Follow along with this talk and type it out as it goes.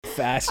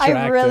fast track.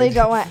 I really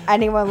don't want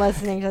anyone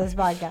listening to this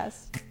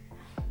podcast.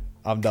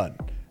 I'm done.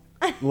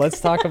 Let's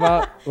talk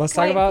about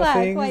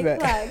things that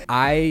flag.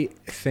 I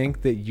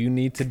think that you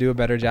need to do a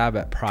better job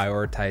at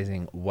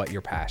prioritizing what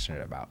you're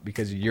passionate about,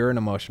 because you're an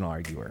emotional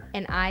arguer.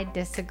 And I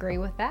disagree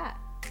with that.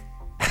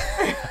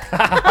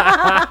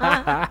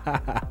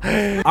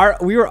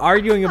 We were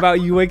arguing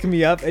about you waking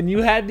me up, and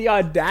you had the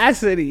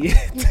audacity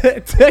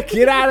to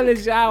get out of the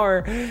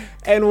shower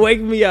and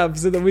wake me up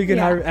so that we could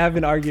have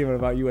an argument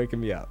about you waking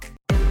me up.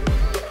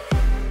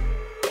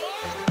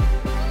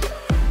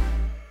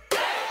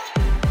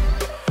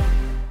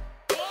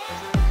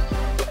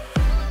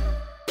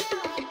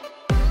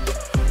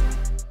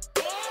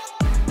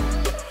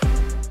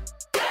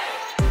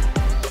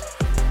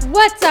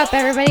 What's up,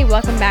 everybody?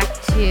 Welcome back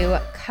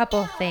to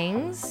Couple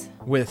Things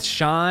With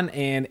Sean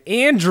and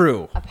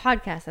Andrew, a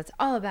podcast that's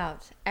all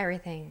about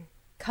everything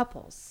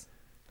couples.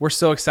 We're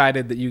so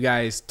excited that you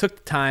guys took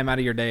the time out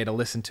of your day to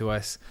listen to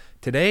us.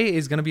 Today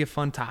is going to be a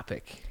fun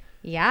topic.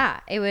 Yeah,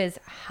 it was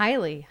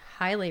highly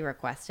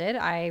requested.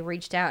 I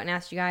reached out and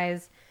asked you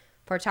guys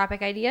for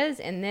topic ideas,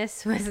 and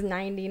this was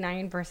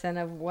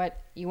 99% of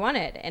what you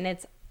wanted, and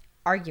it's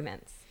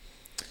arguments.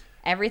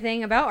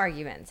 Everything about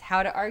arguments.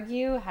 How to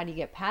argue. How do you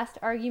get past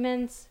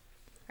arguments?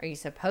 Are you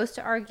supposed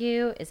to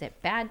argue? Is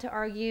it bad to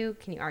argue?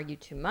 Can you argue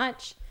too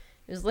much?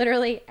 It was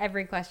literally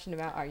every question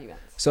about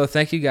arguments. So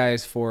thank you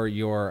guys for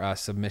your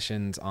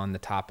submissions on the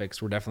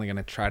topics. We're definitely going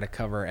to try to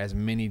cover as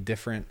many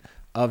different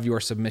of your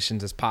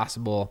submissions as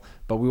possible.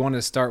 But we wanted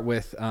to start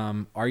with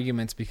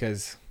arguments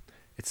because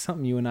it's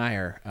something you and I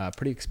are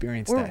pretty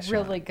experienced at. We're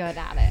really good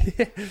at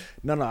it.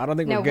 No, I don't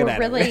think we're good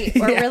at it.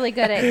 We're really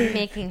good at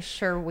making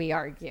sure we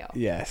argue.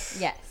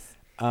 Yes.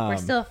 We're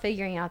still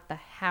figuring out the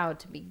how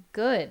to be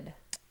good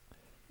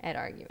at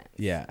arguments.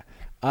 Yeah.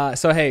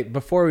 So, hey,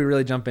 before we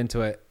really jump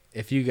into it,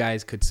 if you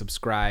guys could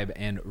subscribe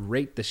and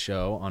rate the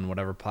show on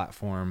whatever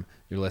platform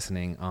you're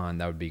listening on,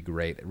 that would be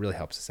great. It really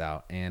helps us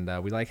out. And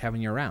we like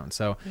having you around.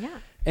 So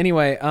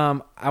anyway,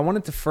 I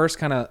wanted to first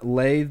kind of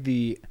lay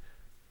the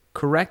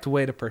correct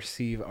way to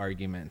perceive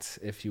arguments,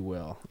 if you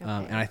will. Okay.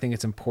 And I think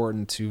it's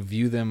important to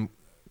view them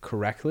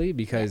correctly,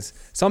 because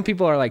some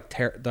people are like,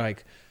 they're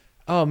like,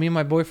 oh, me and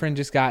my boyfriend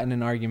just got in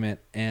an argument,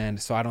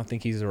 and so I don't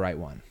think he's the right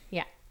one.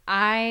 Yeah.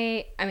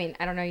 I mean,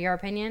 I don't know your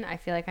opinion. I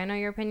feel like I know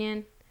your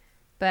opinion.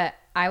 But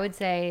I would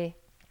say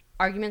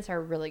arguments are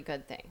a really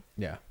good thing.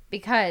 Yeah.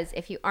 Because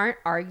if you aren't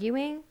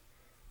arguing,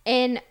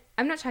 and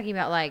I'm not talking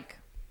about like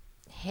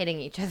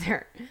hitting each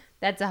other.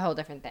 That's a whole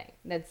different thing.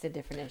 That's a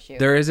different issue.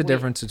 There is a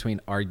difference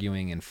between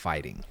arguing and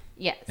fighting.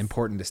 Yes.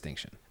 Important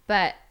distinction.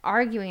 But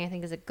arguing, I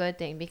think, is a good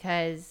thing,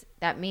 because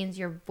that means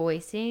you're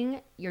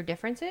voicing your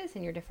differences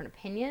and your different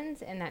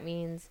opinions. And that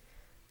means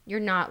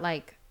you're not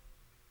like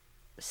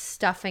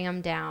stuffing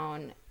them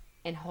down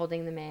and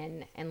holding them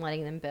in and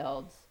letting them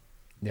build.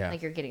 Yeah.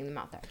 Like you're getting them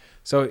out there.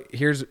 So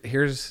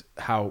here's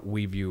how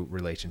we view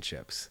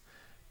relationships.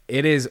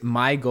 It is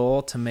my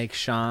goal to make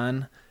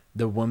Sean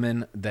the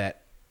woman that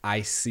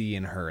I see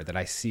in her, that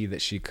I see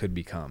that she could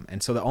become.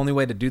 And so the only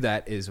way to do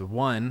that is,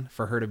 one,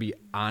 for her to be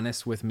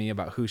honest with me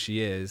about who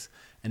she is.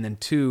 And then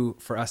two,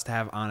 for us to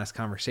have honest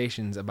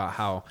conversations about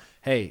how,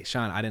 hey,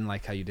 Sean, I didn't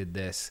like how you did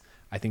this.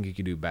 I think you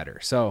could do better.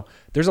 So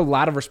there's a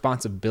lot of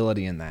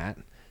responsibility in that.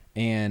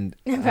 And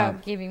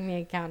about keeping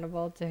me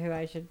accountable to who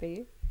I should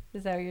be.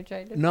 Is that what you're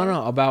trying to say?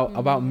 No,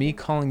 about me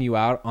calling you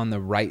out on the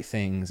right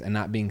things and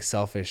not being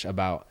selfish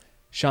about,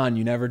 Sean,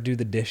 you never do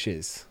the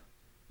dishes.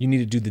 You need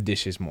to do the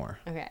dishes more.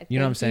 Okay. You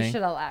know what I'm saying? You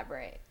should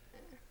elaborate.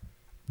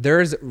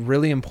 There's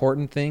really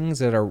important things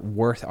that are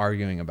worth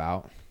arguing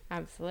about.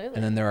 Absolutely.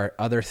 And then there are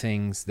other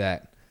things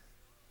that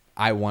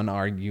I want to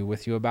argue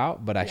with you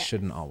about, but I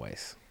shouldn't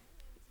always.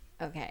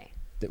 Okay.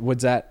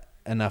 Was that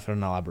enough of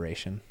an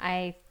elaboration?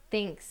 I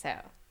think so.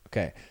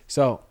 Okay.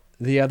 So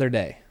the other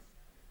day.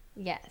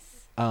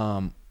 Yes.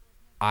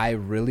 I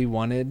really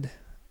wanted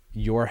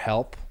your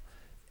help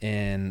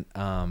in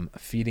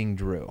feeding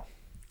Drew.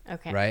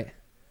 Okay. Right?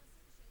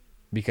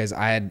 Because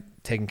I had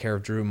taken care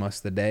of Drew most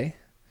of the day,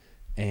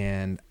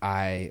 and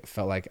I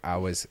felt like I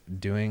was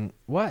doing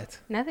what?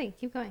 Nothing.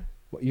 Keep going.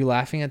 What, you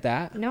laughing at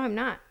that? No, I'm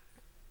not.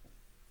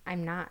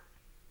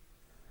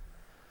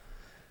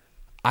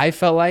 I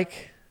felt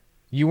like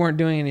you weren't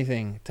doing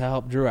anything to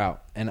help Drew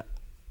out, and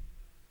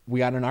we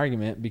got in an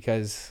argument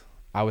because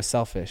I was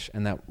selfish,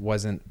 and it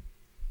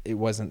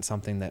wasn't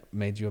something that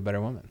made you a better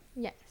woman.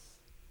 Yes.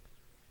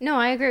 No,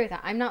 I agree with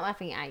that. I'm not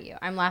laughing at you.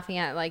 I'm laughing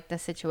at like the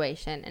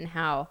situation and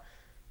how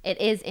it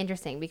is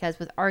interesting, because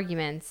with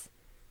arguments,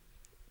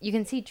 you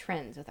can see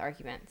trends with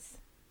arguments.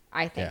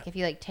 I think if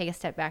you like take a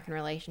step back in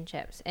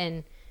relationships,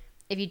 and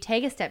if you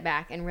take a step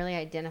back and really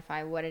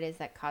identify what it is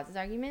that causes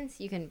arguments,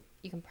 you can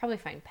probably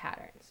find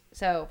patterns.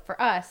 So for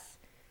us,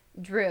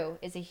 Drew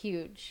is a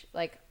huge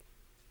like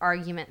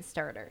argument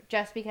starter,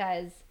 just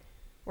because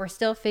we're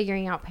still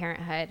figuring out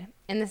parenthood.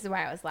 And this is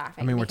why I was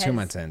laughing. I mean, we're 2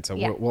 months in, so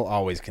we'll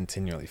always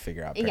continually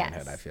figure out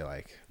parenthood, I feel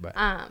like. But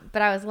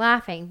I was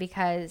laughing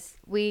because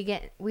we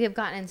have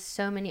gotten in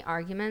so many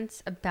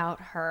arguments about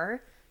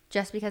her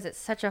just because it's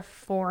such a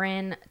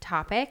foreign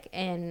topic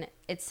and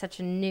it's such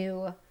a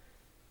new,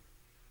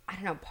 I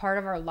don't know, part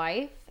of our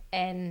life.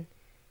 And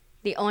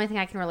the only thing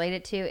I can relate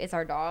it to is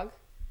our dog.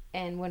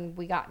 And when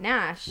we got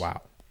Nash,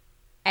 Wow.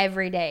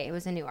 every day it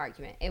was a new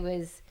argument. It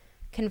was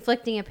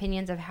conflicting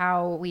opinions of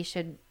how we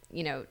should,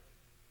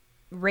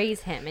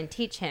 raise him and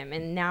teach him,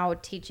 and now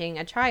teaching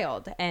a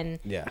child. And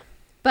Yeah.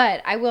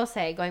 but I will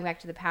say, going back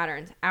to the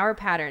patterns, our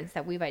patterns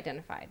that we've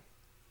identified,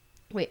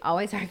 we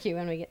always argue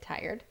when we get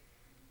tired.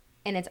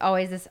 And it's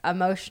always this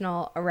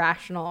emotional,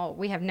 irrational,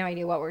 we have no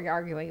idea what we're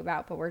arguing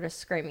about, but we're just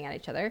screaming at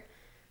each other.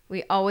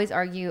 We always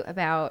argue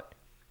about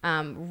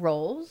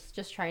roles,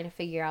 just trying to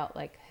figure out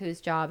like whose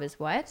job is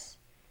what.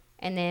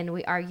 And then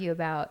we argue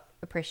about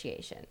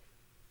appreciation.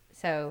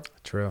 So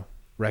True.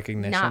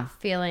 Recognition. not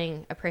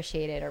feeling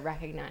appreciated or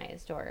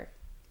recognized or...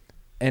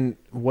 And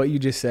what you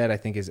just said, I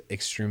think, is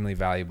extremely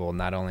valuable,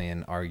 not only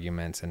in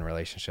arguments and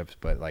relationships,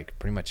 but like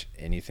pretty much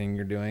anything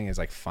you're doing is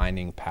like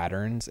finding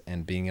patterns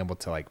and being able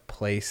to like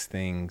place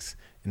things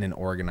in an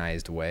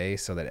organized way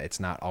so that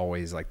it's not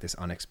always like this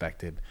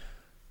unexpected,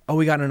 oh,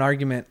 we got in an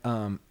argument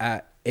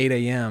at 8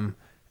 a.m.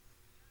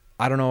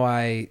 I don't know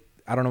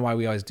why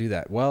we always do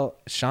that. Well,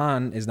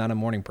 Sean is not a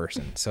morning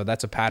person, so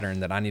that's a pattern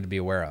that I need to be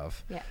aware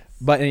of. Yes.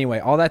 But anyway,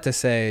 all that to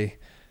say,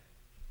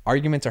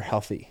 arguments are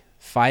healthy.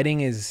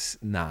 Fighting is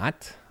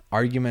not.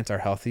 Arguments are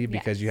healthy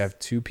because you have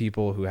two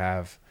people who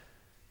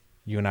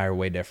you and I are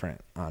way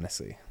different,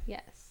 honestly.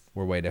 Yes.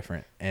 We're way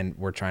different and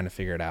we're trying to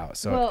figure it out.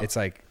 So it's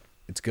like,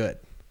 it's good.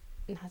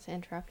 Not to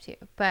interrupt you,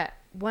 but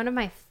one of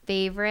my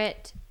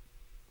favorite,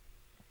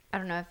 I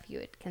don't know if you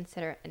would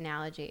consider it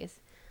analogies,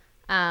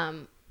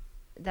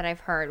 that I've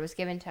heard was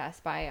given to us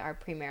by our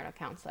premarital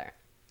counselor,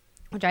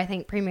 which I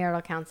think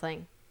premarital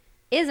counseling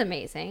is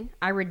amazing.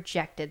 I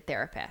rejected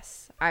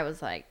therapists. I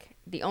was like,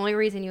 the only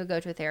reason you would go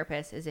to a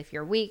therapist is if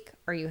you're weak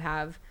or you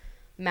have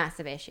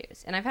massive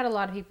issues. And I've had a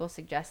lot of people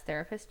suggest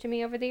therapists to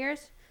me over the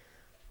years,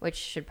 which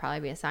should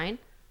probably be a sign.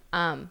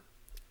 And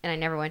I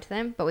never went to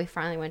them, but we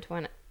finally went to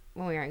one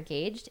when we were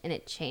engaged, and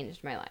it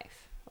changed my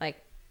life.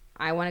 Like,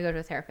 I want to go to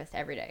a therapist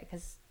every day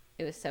because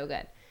it was so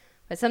good.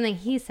 But something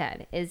he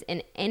said is,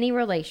 in any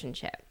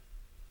relationship,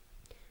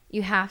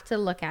 you have to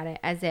look at it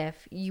as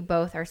if you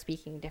both are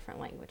speaking different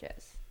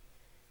languages.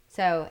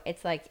 So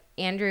it's like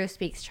Andrew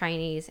speaks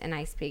Chinese and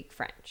I speak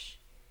French.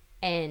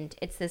 And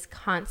it's this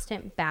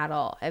constant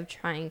battle of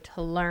trying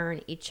to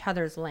learn each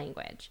other's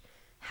language,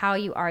 how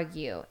you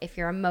argue, if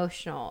you're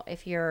emotional,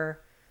 if you're,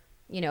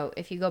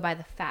 if you go by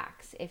the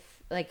facts,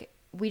 if like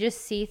we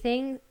just see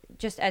things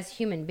just as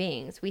human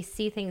beings, we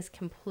see things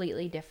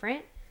completely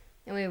different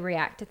and we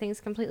react to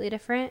things completely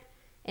different.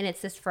 And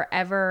it's this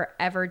forever,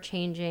 ever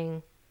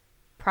changing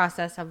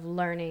process of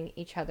learning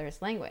each other's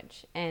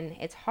language, and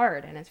it's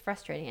hard and it's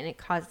frustrating and it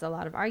causes a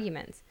lot of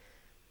arguments.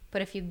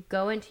 But if you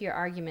go into your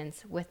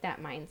arguments with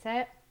that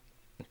mindset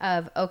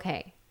of,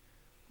 okay,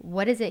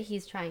 what is it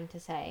he's trying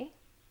to say?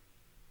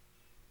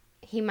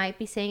 He might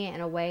be saying it in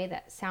a way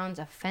that sounds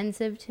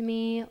offensive to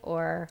me,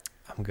 or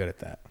I'm good at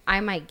that. I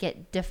might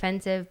get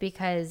defensive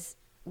because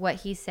what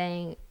he's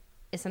saying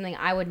is something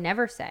I would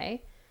never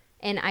say,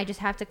 and I just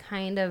have to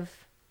kind of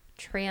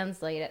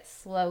translate it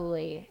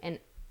slowly and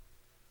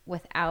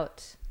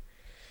without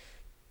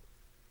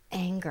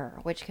anger,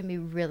 which can be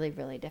really,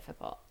 really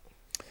difficult.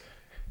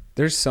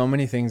 There's so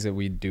many things that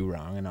we do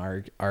wrong in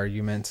our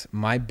arguments.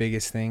 My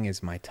biggest thing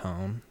is my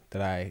tone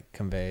that I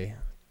convey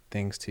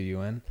things to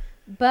you in.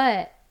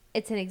 But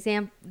it's an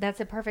example. That's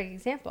a perfect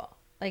example.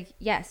 Like,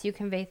 yes, you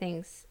convey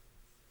things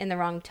in the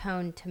wrong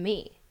tone to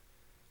me,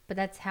 but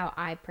that's how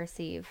I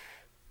perceive,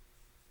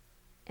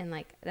 and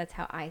like that's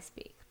how I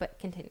speak. But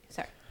continue.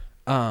 Sorry.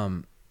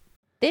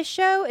 This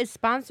show is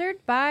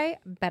sponsored by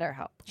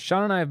BetterHelp.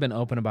 Sean and I have been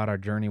open about our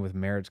journey with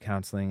marriage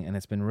counseling, and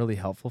it's been really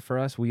helpful for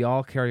us. We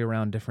all carry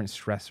around different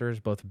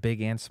stressors, both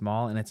big and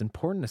small, and it's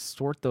important to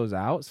sort those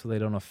out so they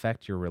don't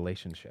affect your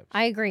relationships.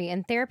 I agree,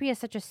 and therapy is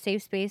such a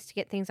safe space to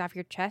get things off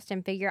your chest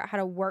and figure out how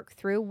to work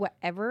through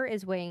whatever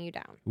is weighing you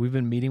down. We've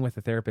been meeting with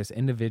a therapist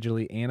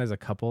individually and as a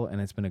couple, and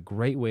it's been a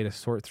great way to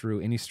sort through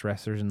any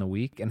stressors in the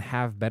week and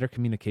have better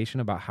communication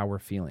about how we're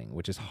feeling,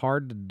 which is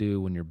hard to do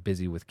when you're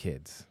busy with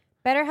kids.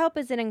 BetterHelp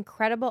is an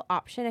incredible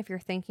option if you're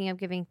thinking of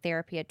giving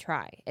therapy a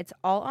try. It's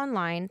all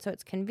online, so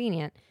it's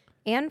convenient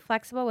and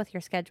flexible with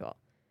your schedule.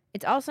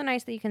 It's also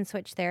nice that you can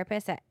switch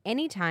therapists at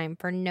any time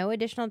for no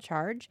additional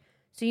charge,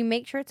 so you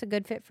make sure it's a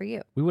good fit for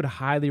you. We would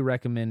highly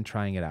recommend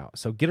trying it out.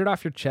 So get it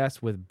off your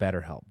chest with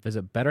BetterHelp.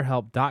 Visit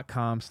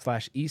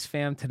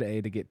BetterHelp.com/EastFam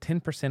today to get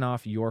 10%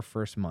 off your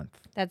first month.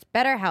 That's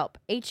BetterHelp,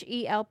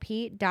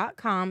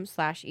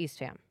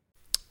 HELP.com/EastFam.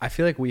 I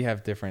feel like we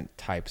have different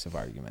types of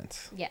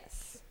arguments.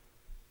 Yes.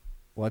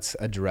 Let's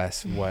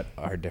address what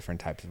our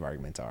different types of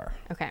arguments are.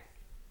 Okay.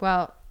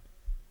 Well,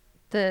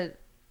 the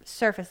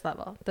surface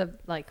level, the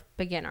like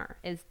beginner,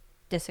 is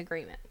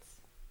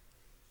disagreements.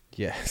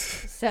 Yes.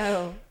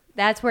 So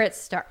that's where it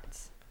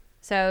starts.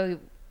 So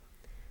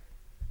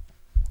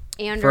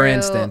Andrew, for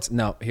instance,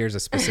 no, here's a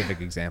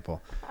specific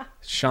example.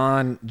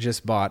 Sean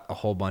just bought a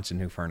whole bunch of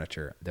new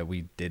furniture that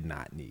we did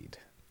not need.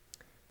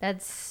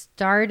 that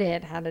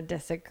started had a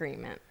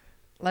disagreement.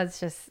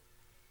 Let's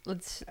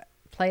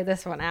play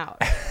this one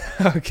out.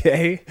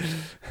 Okay.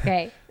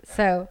 Okay,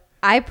 so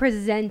I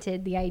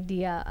presented the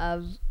idea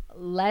of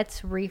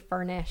let's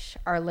refurnish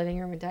our living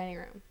room and dining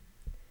room.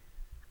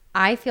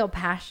 I feel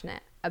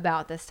passionate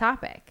about this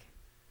topic.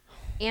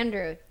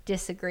 Andrew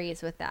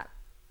disagrees with that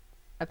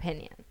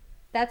opinion.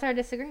 That's our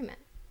disagreement.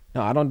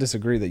 No, I don't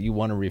disagree that you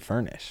want to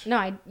refurnish.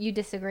 No, you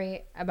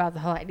disagree about the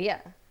whole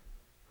idea.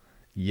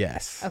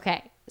 Yes.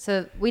 Okay,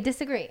 so we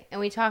disagree,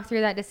 and we talk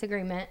through that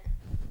disagreement.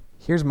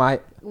 Here's my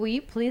Will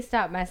you please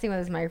stop messing with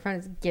this microphone?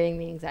 It's giving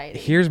me anxiety.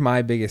 Here's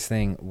my biggest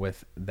thing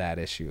with that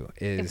issue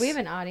is If we have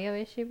an audio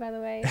issue, by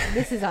the way,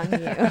 this is on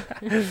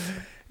you.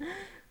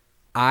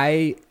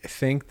 I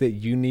think that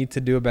you need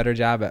to do a better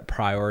job at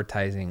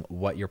prioritizing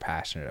what you're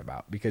passionate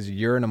about because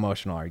you're an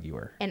emotional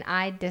arguer. And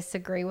I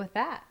disagree with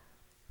that.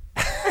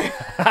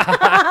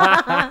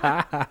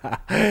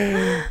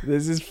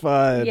 This is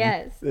fun.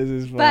 Yes. This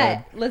is fun.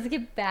 But let's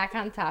get back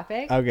on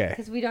topic. Okay.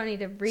 Because we don't need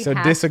to rehash So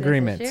this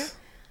disagreements. issue.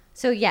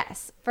 So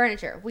yes,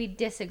 furniture. We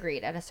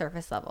disagreed at a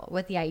surface level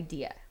with the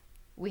idea.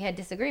 We had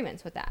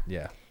disagreements with that.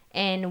 Yeah.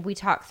 And we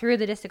talked through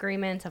the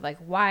disagreements of like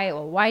why.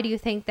 Well, why do you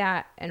think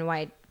that? And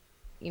why,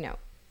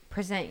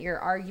 present your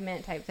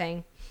argument type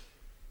thing.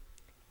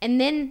 And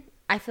then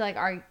I feel like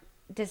our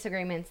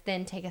disagreements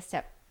then take a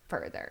step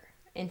further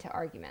into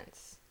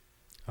arguments.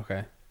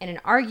 Okay. And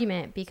an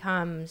argument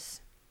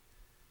becomes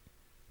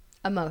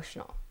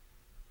emotional.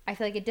 I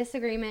feel like a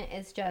disagreement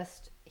is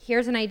just,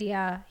 here's an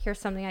idea, here's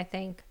something I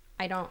think,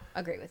 I don't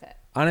agree with it.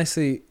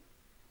 Honestly,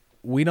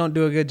 we don't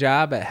do a good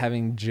job at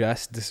having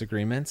just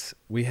disagreements.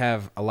 We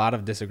have a lot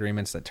of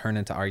disagreements that turn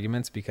into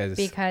arguments because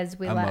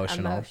we let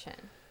emotion.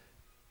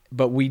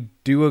 But we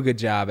do a good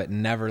job at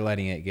never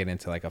letting it get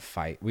into like a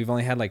fight. We've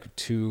only had like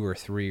 2 or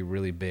 3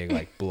 really big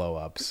like blow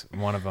ups.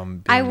 One of them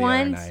being the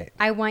other night.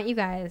 I want you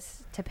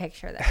guys to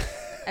picture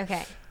this.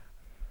 Okay.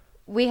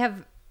 We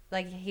have,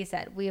 like he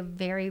said, we have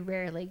very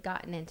rarely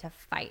gotten into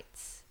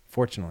fights.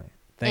 Fortunately.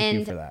 Thank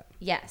you for that.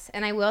 Yes.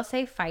 And I will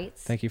say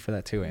fights. Thank you for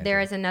that too, Andrew. There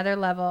is another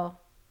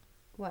level.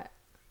 What?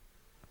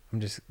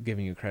 I'm just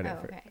giving you credit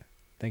for okay. it.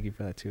 Thank you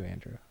for that too,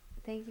 Andrew.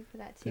 Thank you for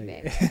that too,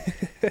 babe.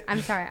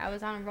 I'm sorry. I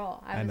was on a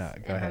roll. I know.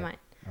 Go ahead. My mind.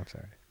 I'm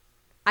sorry.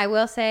 I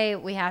will say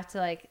we have to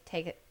like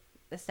take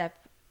a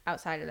step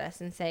outside of this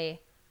and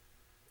say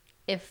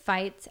if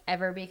fights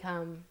ever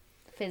become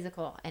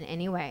physical in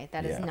any way,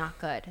 that is not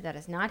good. That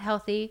is not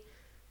healthy.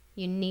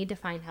 You need to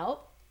find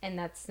help, and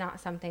that's not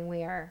something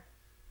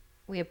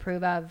we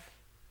approve of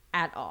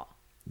at all.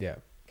 Yeah.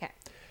 Okay.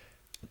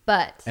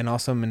 But and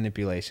also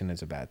manipulation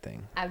is a bad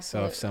thing.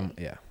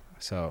 Absolutely.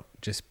 So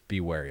just be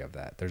wary of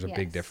that. There's a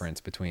big difference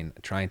between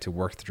trying to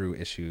work through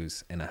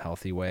issues in a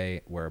healthy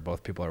way where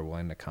both people are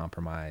willing to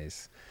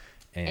compromise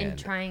and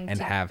trying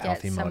to have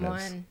healthy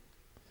motives. Someone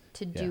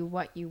to do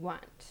what you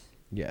want.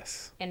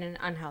 Yes. In an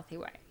unhealthy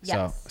way.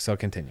 Yes. So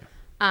continue.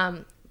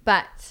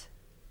 But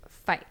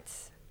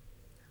fights.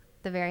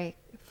 The very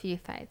few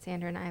fights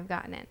Andrew and I have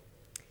gotten in.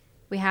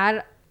 We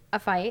had a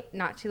fight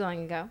not too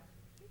long ago,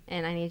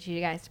 and I need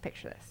you guys to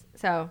picture this.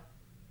 So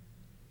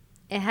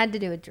it had to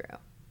do with Drew.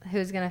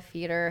 Who's going to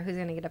feed her? Who's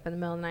going to get up in the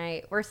middle of the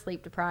night? We're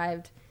sleep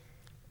deprived.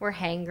 We're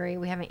hangry.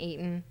 We haven't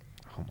eaten.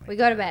 We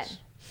go to bed.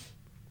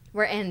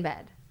 We're in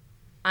bed.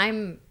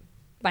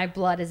 My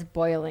blood is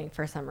boiling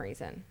for some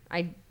reason.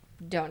 I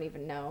don't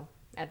even know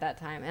at that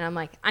time. And I'm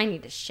like, I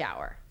need to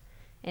shower.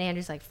 And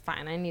Andrew's like,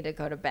 fine, I need to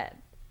go to bed.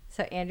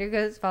 So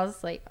Andrew falls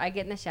asleep. I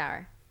get in the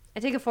shower. I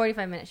take a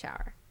 45-minute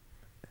shower.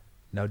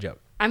 No joke.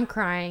 I'm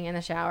crying in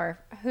the shower.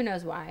 Who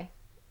knows why?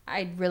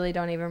 I really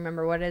don't even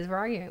remember what it is we're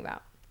arguing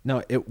about.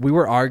 No, we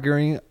were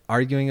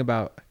arguing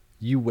about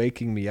you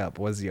waking me up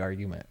was the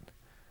argument.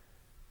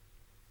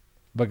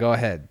 But go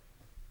ahead.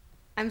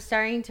 I'm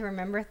starting to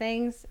remember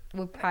things.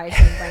 We probably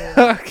shouldn't bring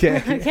them up.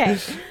 Okay.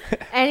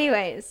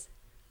 Anyways,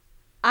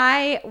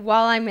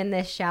 while I'm in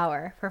this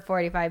shower for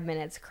 45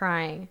 minutes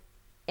crying,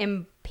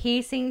 am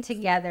piecing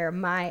together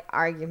my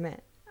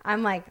argument.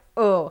 I'm like,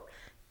 oh,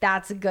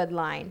 that's a good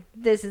line.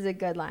 This is a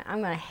good line.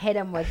 I'm going to hit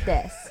him with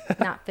this.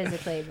 Not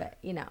physically, but,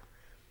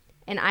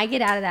 And I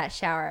get out of that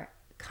shower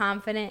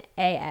confident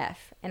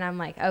AF. And I'm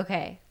like,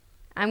 okay,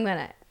 I'm going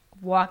to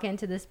walk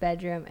into this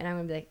bedroom and I'm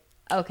going to be like,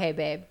 okay,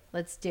 babe,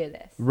 let's do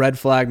this. Red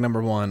flag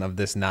number 1 of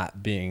this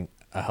not being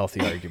a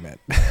healthy argument.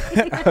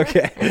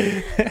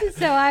 Okay.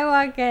 So I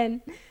walk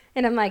in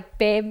and I'm like,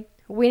 babe,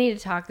 we need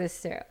to talk this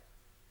through.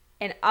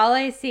 And all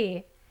I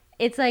see,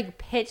 it's like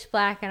pitch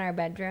black in our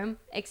bedroom,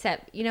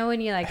 except,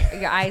 when you like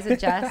your eyes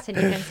adjust and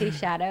you can see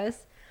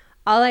shadows.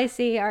 All I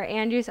see are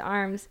Andrew's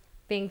arms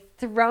being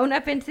thrown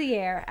up into the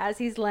air as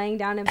he's laying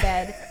down in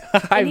bed.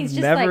 I've just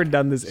never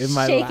done this in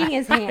my life. Shaking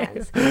his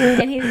hands.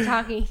 And he's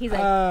talking. He's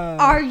like,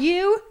 are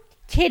you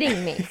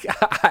kidding me?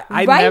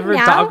 I never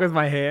talk with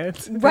my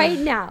hands. Right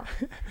now.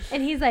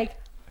 And he's like,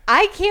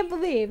 I can't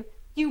believe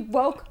you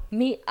woke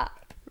me up.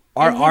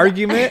 Our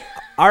argument,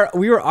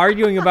 we were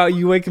arguing about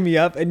you waking me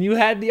up, and you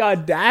had the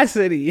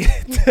audacity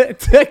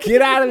to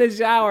get out of the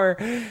shower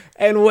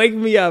and wake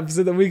me up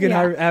so that we can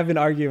have an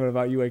argument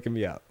about you waking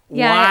me up.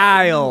 Yeah,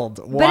 Wild.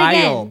 but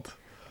Wild.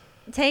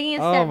 again, taking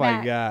a Oh step my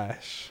back,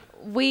 gosh.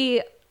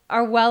 we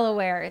are well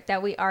aware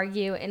that we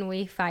argue and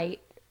we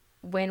fight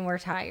when we're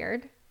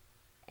tired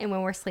and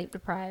when we're sleep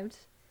deprived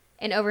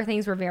and over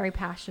things we're very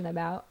passionate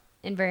about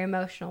and very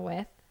emotional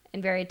with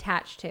and very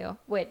attached to,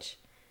 which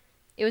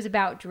it was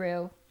about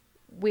Drew.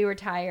 We were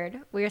tired.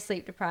 We were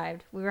sleep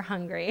deprived. We were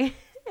hungry.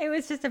 It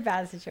was just a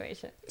bad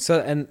situation. So,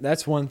 and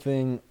that's one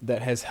thing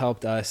that has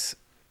helped us.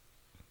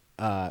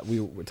 We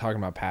were talking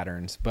about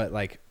patterns, but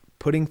like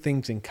putting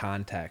things in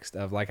context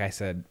of, like I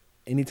said,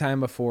 anytime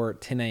before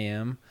 10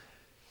 a.m.,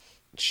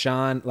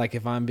 Sean, like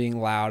if I'm being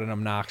loud and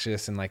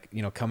obnoxious and like,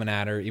 you know, coming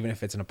at her, even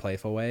if it's in a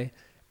playful way,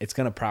 it's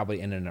going to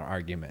probably end in an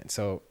argument.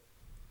 So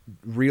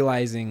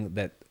realizing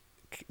that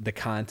the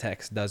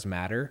context does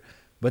matter,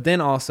 but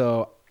then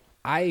also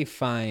I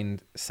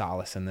find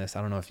solace in this.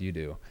 I don't know if you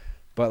do,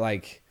 but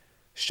like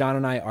Sean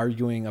and I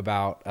arguing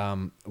about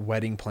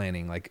wedding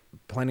planning, like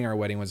planning our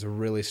wedding was a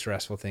really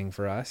stressful thing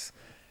for us.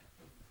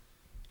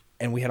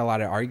 And we had a lot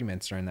of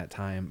arguments during that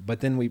time, but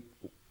then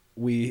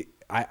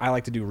I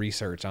like to do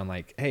research on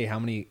like, hey, how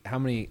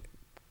many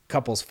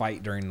couples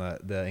fight during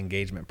the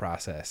engagement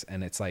process?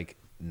 And it's like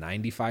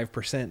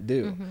 95%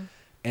 do. Mm-hmm.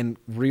 And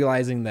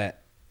realizing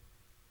that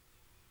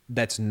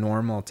that's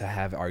normal to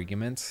have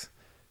arguments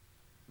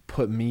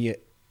puts me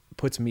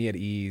at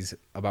ease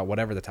about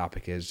whatever the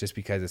topic is, just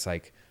because it's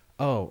like,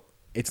 oh,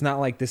 it's not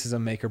like this is a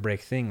make or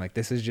break thing. Like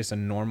this is just a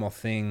normal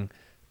thing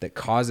that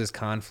causes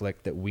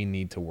conflict that we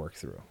need to work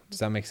through. Does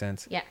that make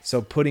sense? Yes.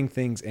 So putting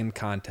things in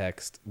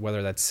context,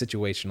 whether that's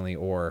situationally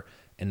or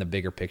in the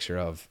bigger picture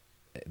of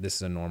this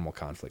is a normal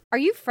conflict. Are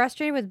you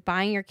frustrated with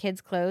buying your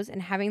kids clothes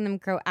and having them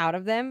grow out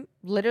of them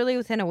literally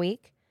within a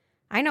week?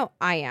 I know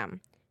I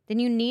am. Then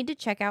you need to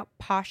check out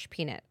Posh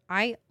Peanut.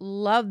 I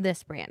love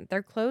this brand.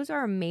 Their clothes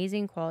are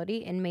amazing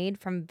quality and made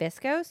from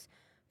viscose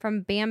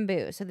from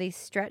bamboo, so they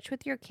stretch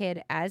with your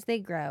kid as they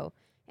grow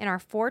and are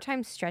 4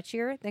 times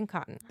stretchier than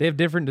cotton. They have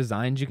different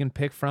designs you can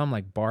pick from,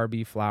 like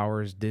Barbie,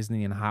 Flowers,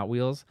 Disney, and Hot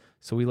Wheels.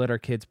 So we let our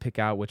kids pick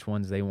out which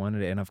ones they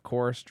wanted. And of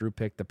course, Drew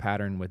picked the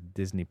pattern with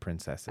Disney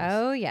princesses.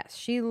 Oh, yes.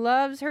 She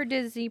loves her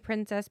Disney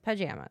princess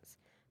pajamas.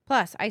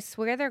 Plus, I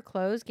swear their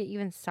clothes get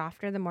even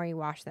softer the more you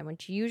wash them,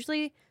 which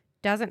usually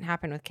doesn't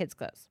happen with kids'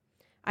 clothes.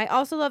 I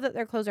also love that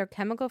their clothes are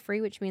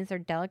chemical-free, which means they're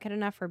delicate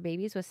enough for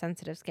babies with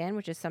sensitive skin,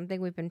 which is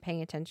something we've been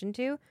paying attention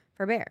to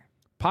for Bear.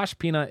 Posh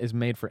Peanut is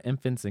made for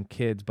infants and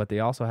kids, but they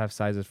also have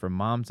sizes for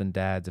moms and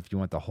dads if you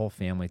want the whole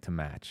family to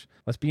match.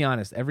 Let's be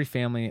honest, every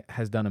family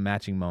has done a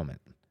matching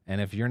moment.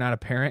 And if you're not a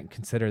parent,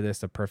 consider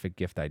this a perfect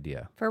gift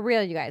idea. For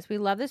real, you guys, we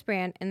love this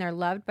brand, and they're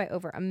loved by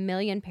over 1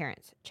 million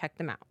parents. Check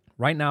them out.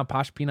 Right now,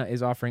 Posh Peanut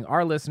is offering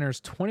our listeners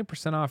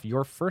 20% off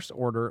your first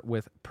order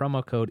with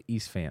promo code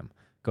EastFam.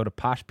 Go to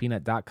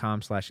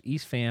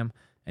poshpeanut.com/EastFam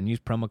and use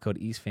promo code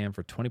EastFam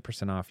for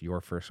 20% off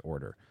your first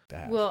order.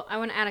 Well, I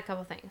want to add a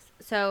couple things.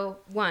 So,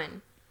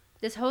 one,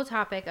 this whole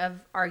topic of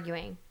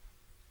arguing,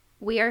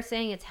 we are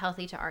saying it's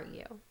healthy to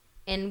argue,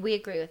 and we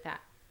agree with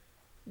that.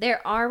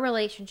 There are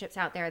relationships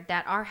out there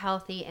that are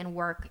healthy and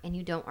work, and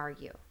you don't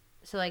argue.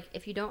 So, like,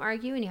 if you don't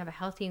argue and you have a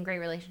healthy and great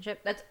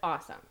relationship, that's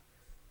awesome.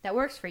 That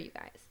works for you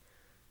guys.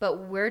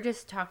 But we're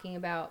just talking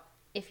about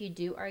if you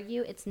do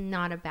argue, it's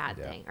not a bad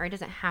thing, or it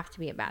doesn't have to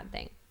be a bad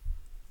thing.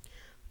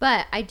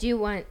 But I do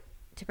want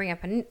to bring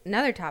up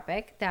another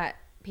topic that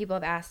people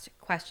have asked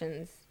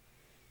questions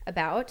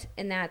about,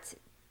 and that's,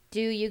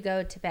 do you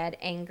go to bed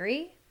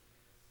angry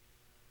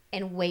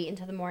and wait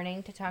until the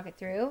morning to talk it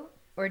through,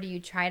 or do you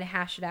try to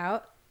hash it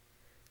out?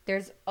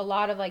 There's a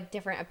lot of like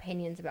different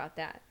opinions about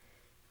that.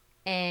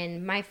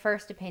 And my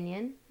first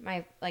opinion,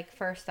 my like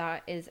first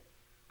thought is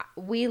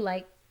we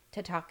like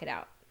to talk it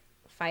out,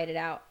 fight it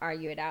out,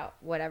 argue it out,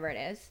 whatever it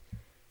is.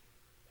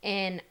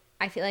 And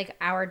I feel like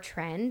our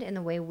trend and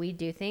the way we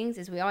do things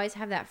is we always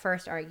have that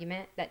first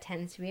argument that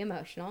tends to be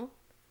emotional.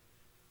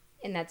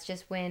 And that's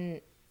just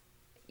when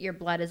your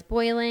blood is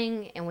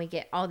boiling and we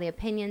get all the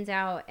opinions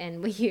out,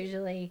 and we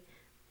usually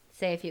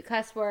say a few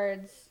cuss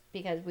words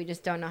because we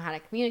just don't know how to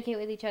communicate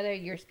with each other.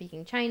 You're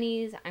speaking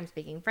Chinese, I'm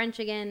speaking French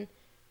again.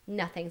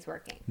 Nothing's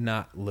working.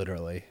 Not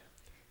literally.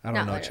 I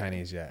don't know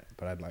Chinese yet,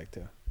 but I'd like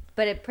to.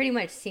 But it pretty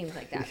much seems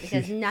like that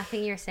because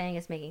nothing you're saying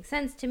is making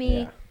sense to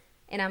me. Yeah.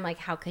 And I'm like,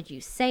 how could you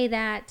say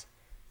that?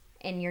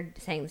 And you're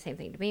saying the same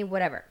thing to me,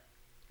 whatever.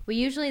 We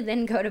usually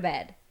then go to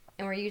bed,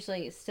 and we're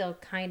usually still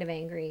kind of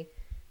angry.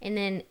 And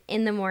then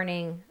in the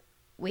morning,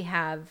 we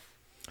have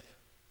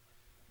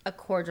a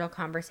cordial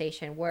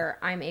conversation where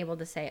I'm able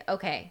to say,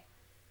 okay,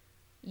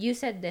 you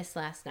said this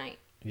last night.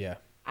 Yeah.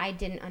 I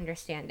didn't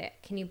understand it.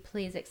 Can you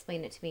please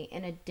explain it to me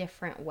in a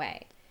different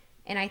way?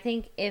 And I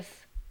think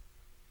if,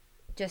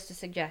 just a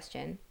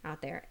suggestion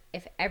out there,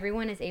 if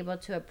everyone is able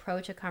to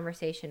approach a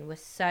conversation with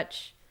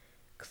such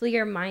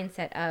clear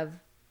mindset of,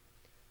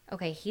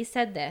 okay, he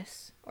said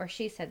this or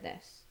she said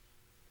this,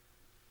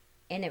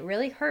 and it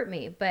really hurt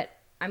me, but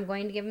I'm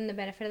going to give him the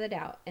benefit of the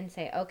doubt and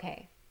say,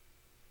 okay,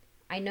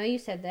 I know you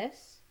said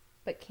this,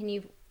 but can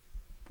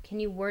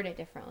you word it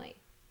differently?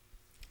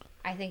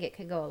 I think it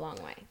could go a long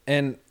way.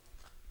 And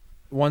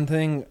One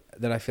thing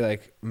that I feel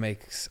like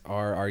makes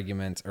our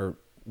arguments, or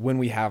when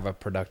we have a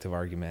productive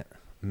argument,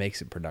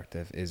 makes it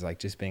productive, is like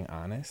just being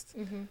honest.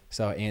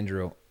 So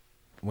Andrew,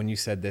 when you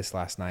said this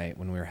last night,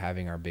 when we were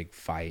having our big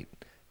fight,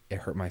 it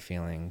hurt my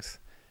feelings.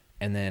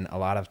 And then a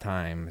lot of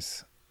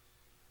times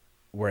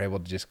we're able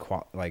to just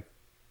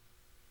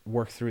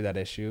work through that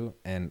issue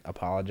and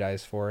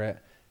apologize for it,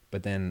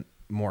 but then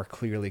more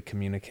clearly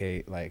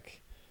communicate,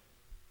 like,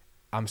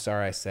 I'm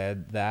sorry I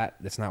said that.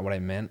 That's not what I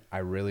meant. I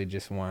really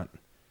just want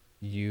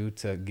you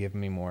to give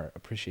me more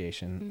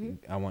appreciation.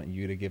 I want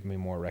you to give me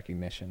more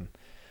recognition.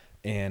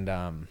 And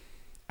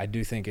I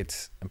do think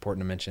it's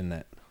important to mention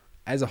that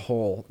as a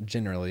whole,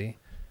 generally,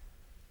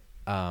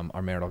 our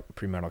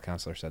premarital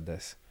counselor said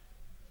this: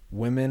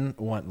 women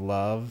want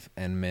love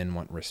and men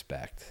want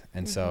respect.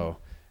 And so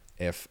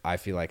if I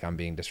feel like I'm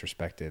being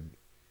disrespected,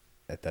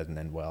 it doesn't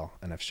end well.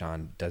 And if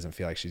Sean doesn't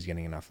feel like she's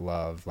getting enough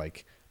love,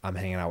 like I'm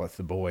hanging out with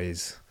the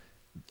boys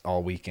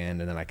all weekend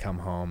and then I come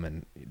home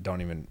and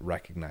don't even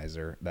recognize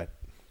her, that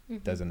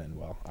doesn't end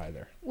well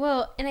either.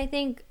 Well, and I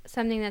think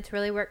something that's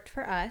really worked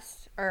for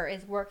us, or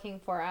is working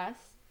for us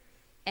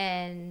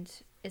and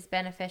is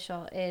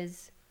beneficial,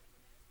 is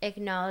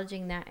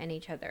acknowledging that in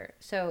each other.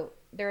 So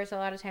there's a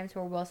lot of times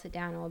where we'll sit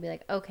down and we'll be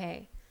like,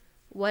 okay,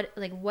 what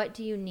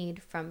do you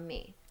need from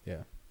me?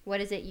 Yeah.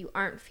 What is it you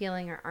aren't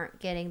feeling or aren't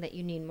getting that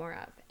you need more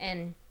of?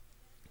 And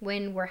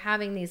when we're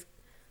having these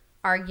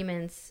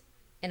arguments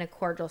in a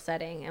cordial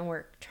setting and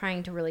we're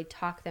trying to really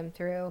talk them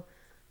through,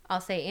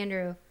 I'll say,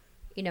 Andrew,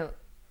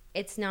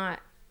 it's not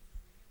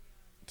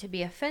to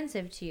be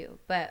offensive to you,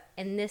 but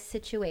in this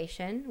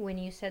situation, when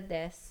you said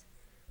this,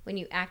 when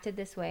you acted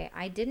this way,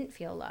 I didn't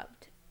feel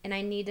loved. And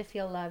I need to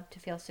feel loved to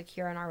feel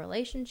secure in our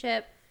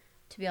relationship,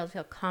 to be able to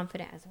feel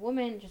confident as a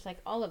woman, just like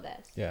all of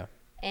this. Yeah.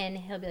 And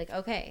he'll be like,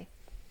 okay,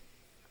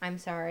 I'm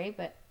sorry,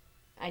 but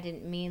I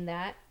didn't mean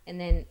that. And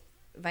then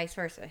vice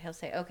versa. He'll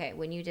say, okay,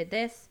 when you did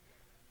this,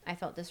 I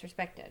felt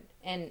disrespected.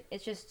 And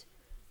it's just,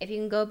 if you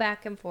can go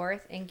back and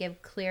forth and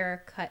give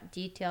clear cut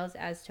details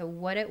as to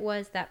what it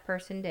was that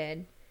person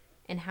did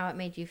and how it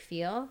made you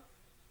feel,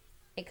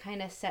 it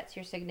kind of sets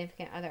your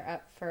significant other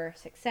up for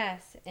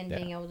success and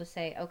being able to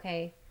say,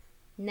 okay,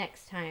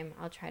 next time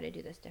I'll try to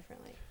do this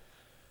differently.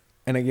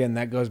 And again,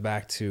 that goes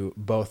back to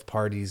both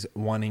parties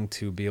wanting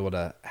to be able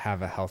to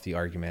have a healthy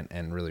argument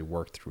and really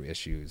work through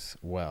issues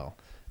well.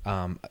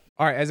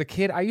 All right, as a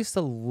kid, I used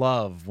to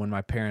love when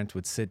my parents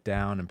would sit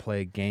down and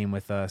play a game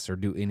with us or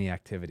do any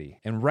activity.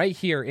 And right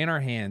here in our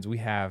hands, we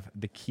have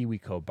the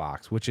KiwiCo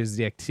box, which is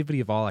the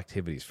activity of all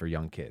activities for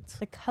young kids.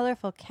 The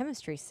colorful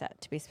chemistry set,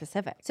 to be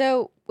specific.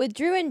 So with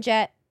Drew and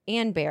Jet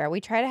and Bear,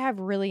 we try to have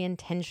really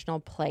intentional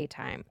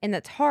playtime. And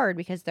that's hard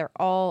because they're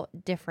all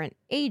different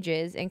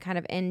ages and kind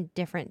of in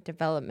different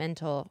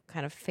developmental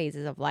kind of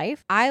phases of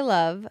life. I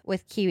love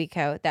with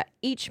KiwiCo that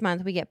each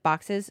month we get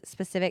boxes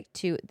specific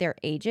to their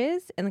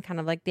ages and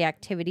kind of like the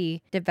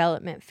activity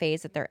development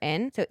phase that they're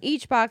in. So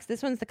each box,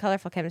 this one's the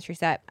colorful chemistry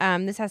set.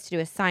 This has to do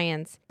with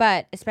science,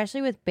 but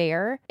especially with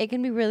Bear, it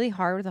can be really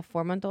hard with a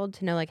 4-month-old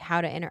to know like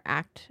how to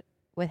interact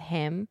with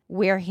him,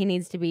 where he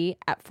needs to be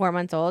at 4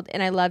 months old.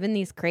 And I love in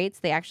these crates,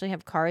 they actually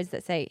have cards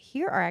that say,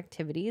 here are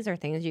activities or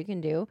things you can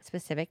do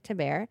specific to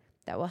Bear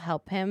that will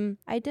help him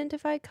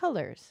identify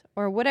colors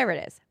or whatever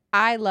it is.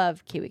 I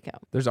love KiwiCo.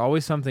 There's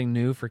always something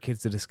new for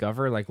kids to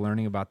discover, like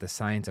learning about the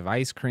science of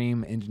ice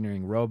cream,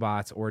 engineering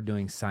robots, or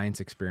doing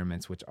science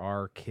experiments, which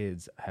our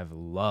kids have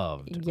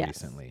loved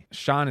recently.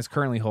 Sean is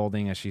currently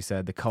holding, as she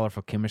said, the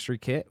colorful chemistry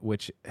kit,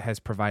 which has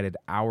provided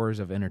hours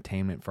of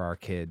entertainment for our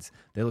kids.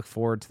 They look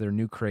forward to their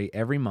new crate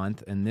every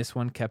month, and this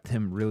one kept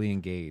him really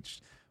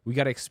engaged. We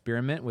got to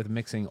experiment with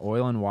mixing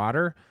oil and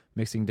water,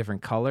 mixing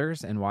different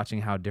colors, and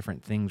watching how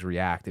different things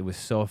react. It was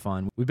so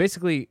fun. We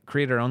basically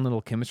created our own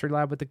little chemistry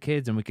lab with the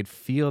kids, and we could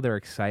feel their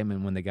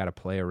excitement when they got to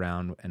play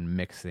around and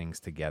mix things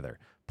together.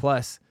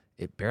 Plus,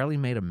 it barely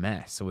made a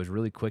mess, so it was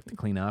really quick to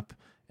clean up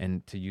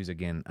and to use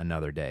again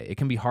another day. It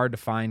can be hard to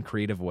find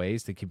creative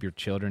ways to keep your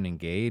children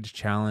engaged,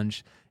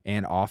 challenged,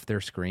 and off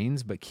their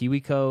screens, but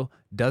KiwiCo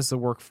does the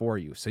work for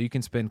you, so you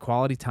can spend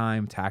quality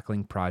time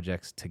tackling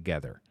projects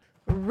together.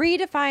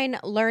 Redefine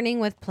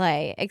learning with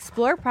play.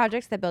 Explore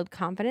projects that build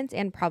confidence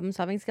and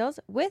problem-solving skills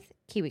with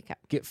KiwiCo.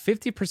 Get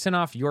 50%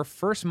 off your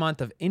first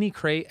month of any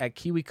crate at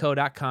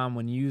kiwico.com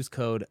when you use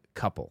code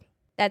COUPLE.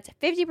 That's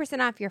 50%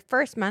 off your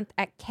first month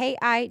at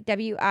kiwico.com.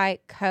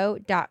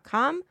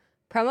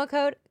 Promo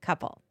code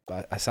COUPLE.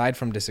 But aside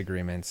from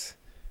disagreements,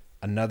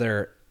 I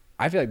feel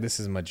like this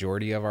is a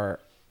majority of our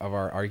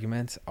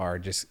arguments are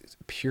just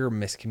pure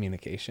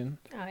miscommunication.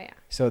 Oh, yeah.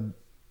 So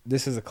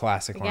this is a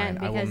classic Again,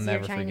 line. I will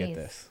never forget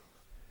this.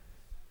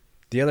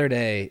 The other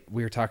day,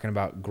 we were talking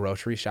about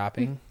grocery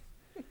shopping,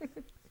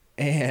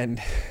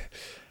 and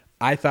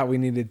I thought we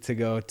needed to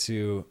go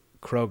to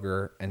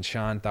Kroger, and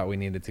Sean thought we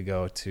needed to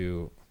go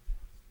to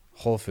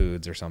Whole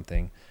Foods or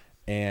something.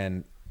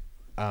 And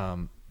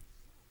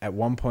at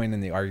one point in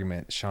the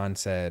argument, Sean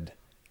said,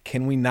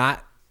 "Can we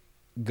not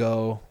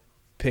go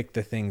pick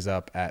the things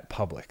up at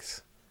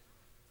Publix?"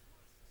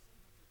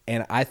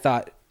 And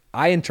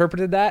I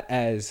interpreted that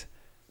as,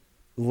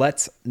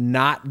 let's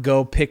not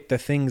go pick the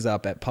things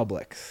up at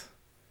Publix.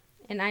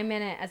 And I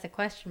meant it as a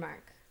question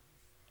mark.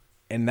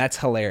 And that's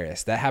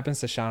hilarious. That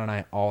happens to Sean and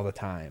I all the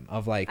time.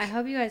 Of like, I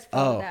hope you guys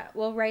follow that.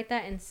 We'll write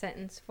that in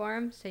sentence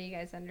form so you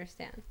guys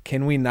understand.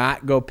 can we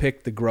not go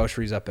pick the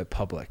groceries up at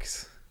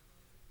Publix?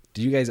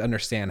 Do you guys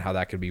understand how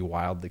that could be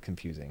wildly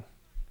confusing?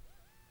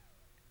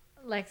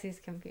 Lexi's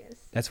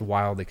confused. That's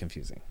wildly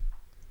confusing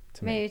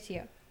to me. Maybe to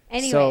you.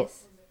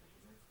 Anyways.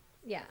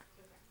 Yeah.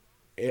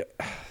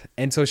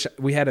 And so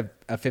we had a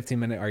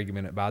 15-minute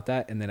argument about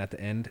that. And then at the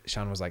end,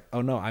 Sean was like,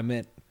 oh, no, I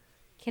meant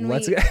Can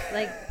let's we, go,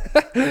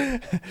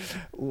 like,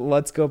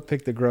 let's go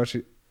pick the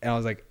grocery. And I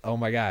was like, oh,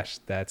 my gosh,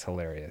 that's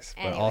hilarious.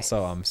 But Anyways.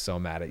 also, I'm so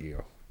mad at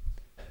you.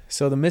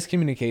 So the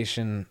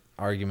miscommunication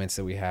arguments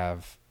that we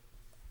have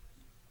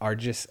are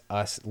just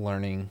us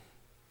learning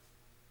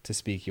to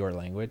speak your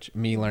language,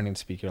 me learning to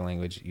speak your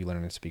language, you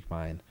learning to speak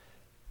mine.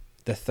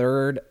 The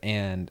third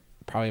and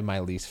probably my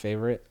least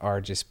favorite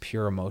are just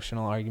pure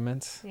emotional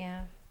arguments.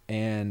 yeah.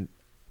 And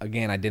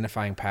again,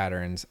 identifying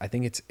patterns. I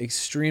think it's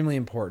extremely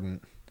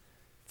important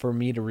for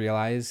me to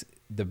realize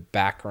the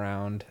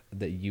background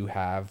that you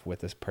have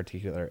with this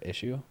particular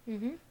issue.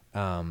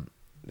 Mm-hmm.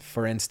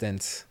 For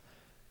instance,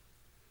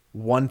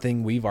 one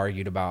thing we've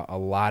argued about a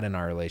lot in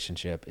our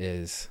relationship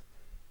is,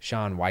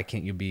 Sean, why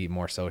can't you be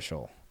more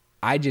social?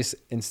 I just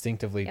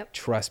instinctively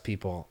trust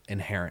people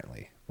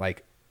inherently.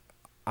 Like,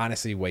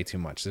 honestly, way too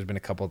much. There's been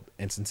a couple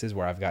instances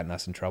where I've gotten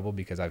us in trouble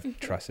because I've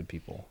trusted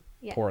people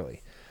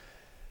poorly.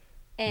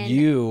 And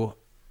You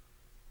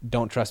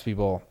don't trust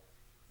people.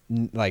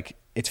 Like,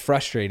 it's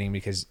frustrating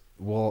because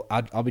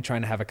I'll be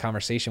trying to have a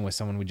conversation with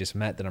someone we just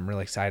met that I'm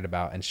really excited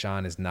about, and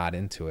Sean is not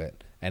into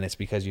it, and it's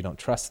because you don't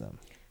trust them.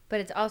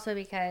 But it's also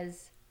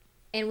because,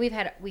 and we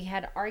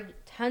had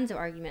tons of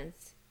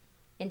arguments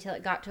until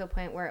it got to a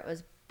point where it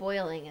was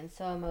boiling and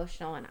so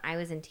emotional, and I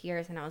was in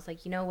tears, and I was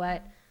like, you know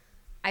what?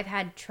 I've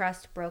had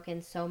trust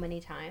broken so many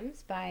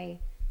times by,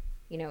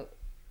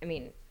 I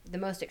mean, the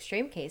most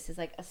extreme case is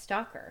like a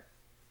stalker.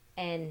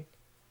 And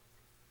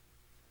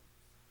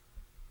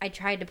I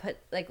tried to put,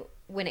 like,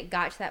 when it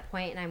got to that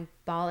point and I'm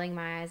bawling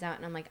my eyes out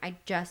and I'm like, I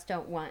just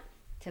don't want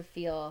to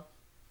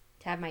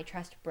have my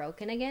trust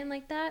broken again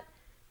like that.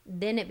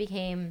 Then it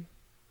became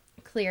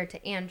clear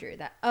to Andrew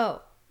that,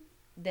 oh,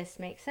 this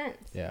makes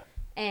sense. Yeah.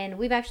 And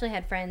we've actually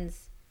had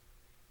friends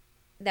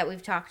that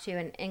we've talked to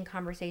and in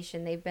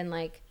conversation, they've been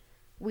like,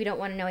 we don't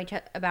want to know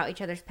about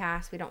each other's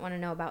past. We don't want to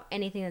know about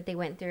anything that they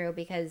went through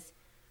because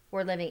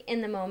we're living in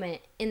the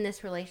moment in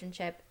this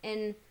relationship.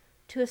 And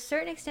to a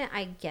certain extent,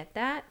 I get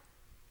that.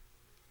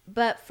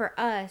 But for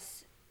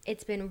us,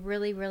 it's been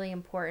really, really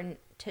important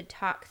to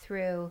talk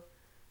through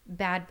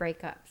bad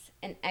breakups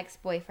and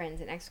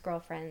ex-boyfriends and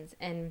ex-girlfriends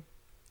and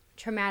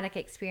traumatic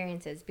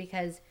experiences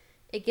because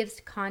it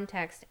gives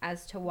context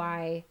as to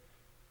why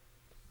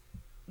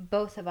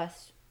both of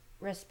us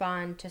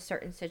respond to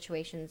certain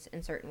situations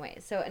in certain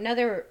ways. So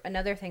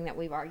another thing that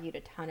we've argued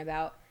a ton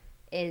about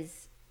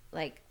is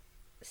like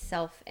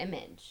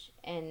self-image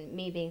and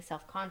me being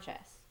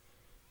self-conscious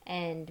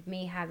and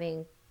me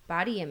having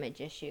body image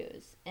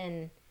issues.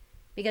 And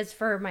because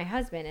for my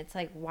husband, it's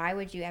like, why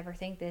would you ever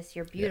think this?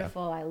 You're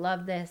beautiful. Yeah. I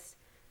love this.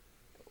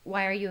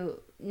 Why are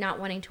you not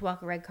wanting to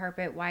walk a red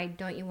carpet? Why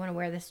don't you want to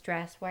wear this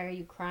dress? Why are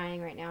you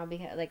crying right now?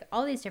 Because like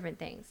all these different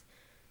things.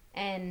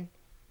 And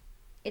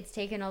it's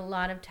taken a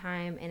lot of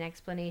time and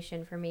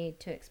explanation for me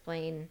to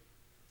explain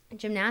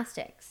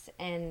gymnastics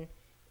and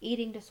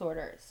eating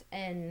disorders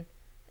and,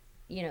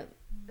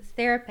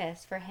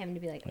 therapists for him to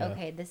be like,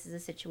 okay, this is a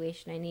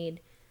situation I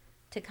need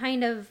to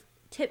kind of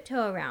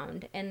tiptoe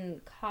around and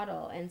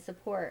coddle and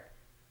support.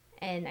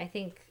 And I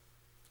think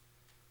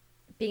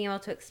being able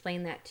to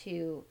explain that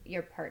to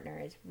your partner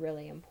is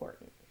really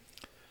important.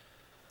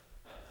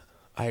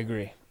 I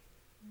agree.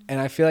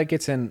 And I feel like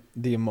it's in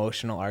the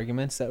emotional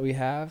arguments that we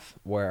have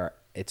where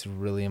it's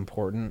really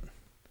important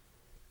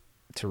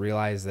to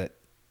realize that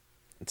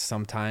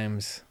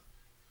sometimes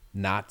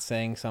not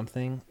saying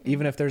something,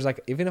 even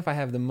if I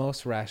have the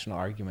most rational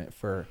argument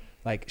for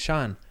like,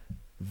 Sean,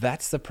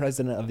 that's the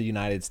president of the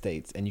United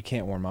States and you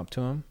can't warm up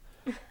to him.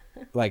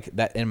 Like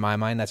that, in my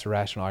mind, that's a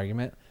rational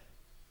argument.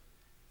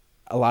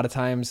 A lot of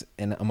times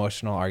in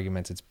emotional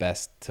arguments, it's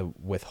best to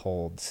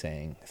withhold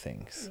saying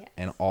things. Yes.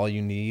 And all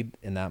you need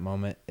in that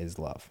moment is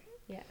love.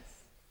 Yes.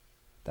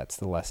 That's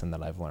the lesson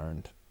that I've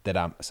learned that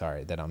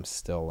I'm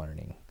still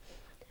learning.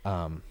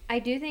 I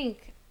do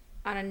think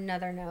on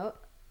another note,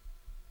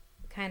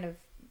 kind of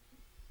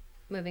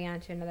moving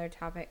on to another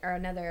topic or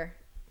another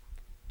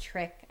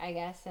trick, I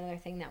guess, another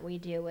thing that we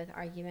do with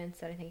arguments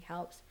that I think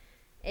helps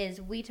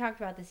is we talked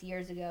about this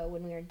years ago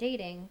when we were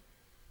dating,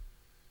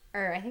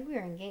 or I think we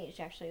were engaged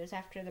actually. It was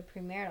after the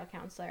premarital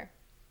counselor.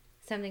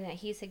 Something that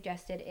he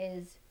suggested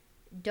is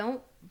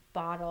don't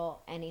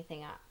bottle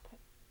anything up.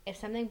 If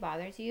something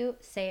bothers you,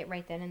 say it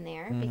right then and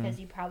there because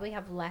you probably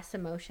have less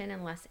emotion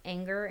and less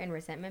anger and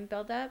resentment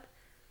build up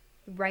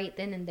right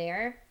then and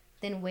there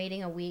than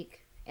waiting a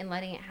week and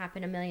letting it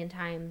happen a million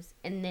times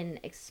and then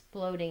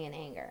exploding in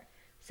anger.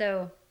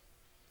 So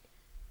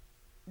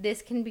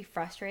this can be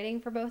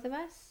frustrating for both of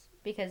us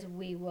because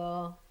we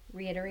will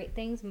reiterate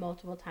things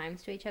multiple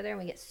times to each other and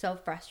we get so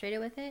frustrated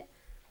with it.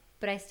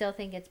 But I still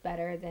think it's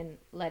better than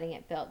letting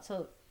it build.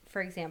 So,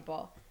 for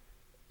example,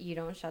 you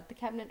don't shut the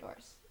cabinet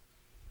doors.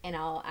 And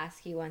I'll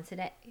ask you once a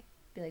day.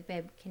 Be like,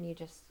 babe, can you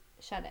just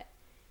shut it?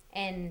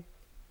 And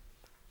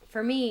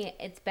for me,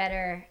 it's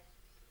better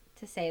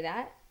to say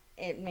that.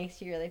 It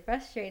makes you really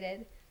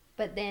frustrated.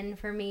 But then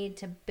for me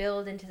to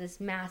build into this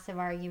massive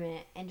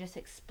argument and just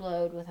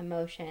explode with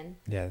emotion.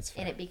 Yeah, that's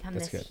fair. And it becomes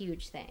That's this good.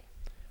 huge thing.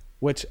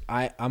 Which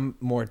I'm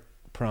more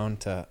prone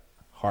to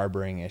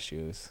harboring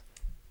issues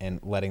and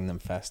letting them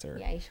fester.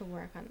 Yeah, you should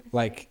work on this.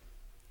 Like,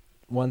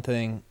 one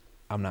thing,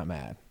 I'm not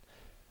mad.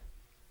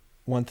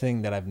 One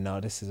thing that I've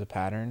noticed as a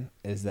pattern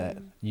is that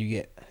you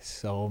get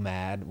so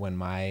mad when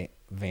my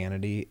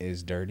vanity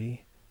is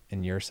dirty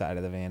and your side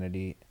of the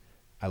vanity,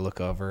 I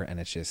look over and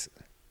it's just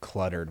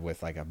cluttered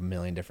with like a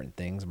million different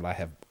things, but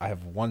I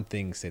have one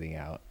thing sitting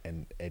out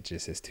and it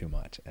just is too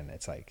much, and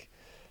it's like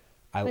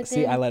I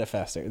let it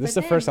fester. This is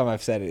the first time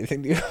I've said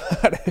anything to you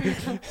about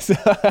it. So,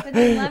 But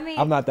then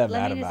I'm not that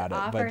let mad me just about it,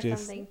 offer but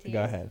just something to go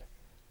you. ahead.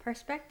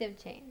 Perspective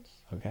change.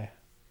 Okay.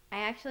 I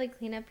actually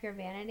clean up your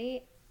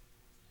vanity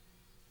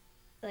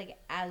like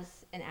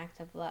as an act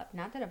of love.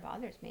 Not that it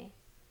bothers me.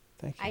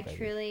 Thank you, I baby.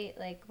 truly,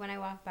 like, when I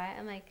walk by,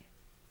 I'm like,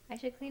 I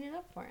should clean it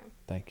up for him.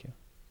 Thank you.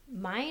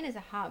 Mine is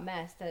a hot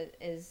mess that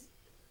is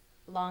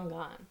long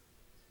gone.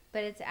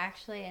 But it's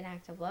actually an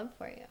act of love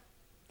for you.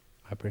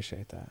 I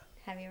appreciate that.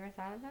 Have you ever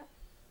thought of that?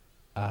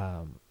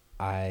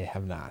 I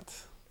have not,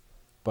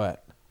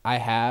 but I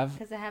have.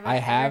 Because I haven't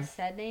ever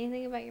said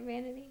anything about your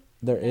vanity.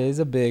 There is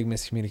a big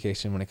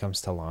miscommunication when it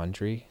comes to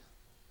laundry.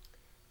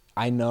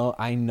 I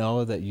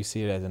know that you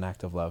see it as an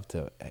act of love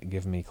to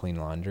give me clean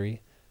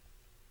laundry,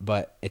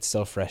 but it's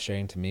so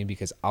frustrating to me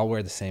because I'll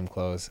wear the same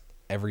clothes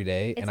every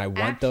day, and I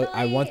want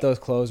those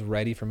clothes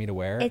ready for me to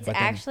wear. It's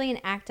actually an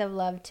act of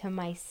love to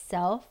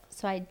myself,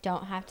 so I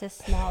don't have to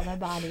smell the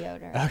body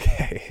odor.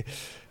 Okay,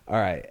 all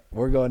right,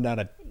 we're going down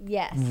a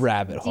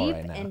rabbit hole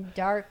right now. Deep and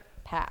dark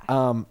path.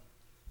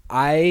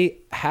 I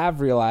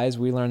have realized,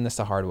 we learned this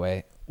the hard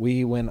way.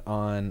 We went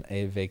on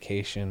a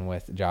vacation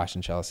with Josh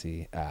and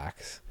Chelsea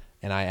Axe,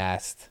 and I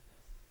asked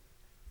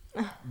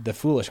the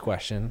foolish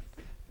question.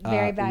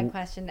 Very bad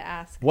question to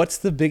ask. What's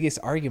the biggest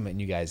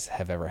argument you guys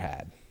have ever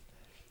had?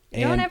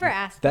 Don't ever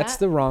ask That's that.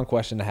 the wrong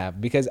question to have,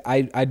 because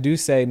I do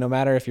say no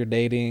matter if you're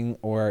dating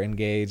or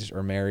engaged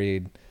or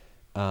married,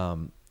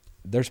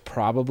 there's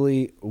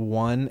probably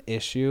one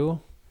issue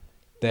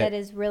that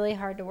is really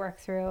hard to work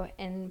through,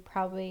 and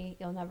probably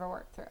you'll never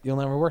work through. You'll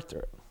never work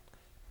through it.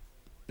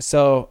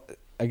 So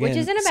again, Which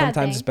isn't a bad sometimes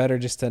thing. it's better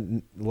just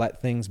to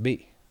let things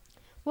be.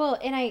 Well,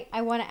 and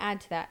I want to add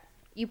to that.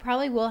 You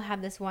probably will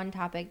have this one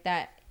topic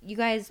that you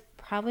guys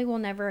probably will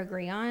never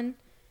agree on,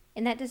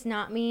 and that does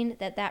not mean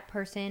that that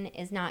person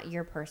is not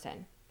your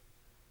person.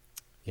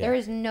 Yeah. There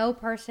is no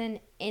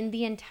person in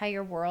the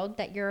entire world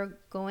that you're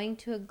going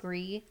to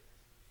agree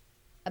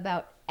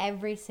about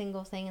every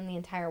single thing in the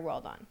entire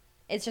world on.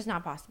 It's just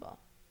not possible.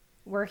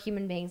 We're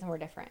human beings and we're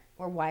different.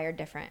 We're wired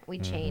different. We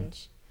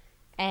change.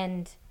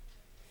 And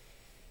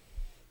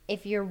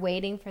if you're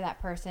waiting for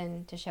that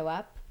person to show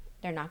up,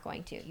 they're not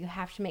going to. You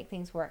have to make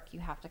things work.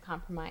 You have to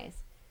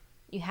compromise.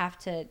 You have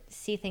to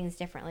see things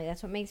differently.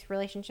 That's what makes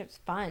relationships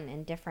fun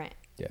and different.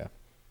 Yeah.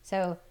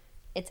 So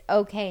it's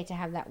okay to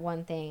have that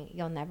one thing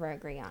you'll never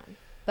agree on.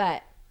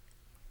 But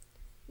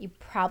you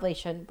probably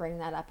shouldn't bring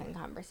that up in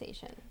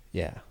conversation.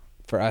 Yeah.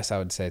 For us, I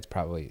would say it's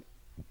probably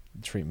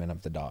treatment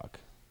of the dog.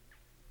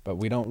 But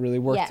we don't really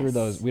work through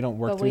those. We don't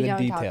work through the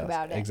details. Talk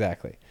about it.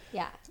 Exactly.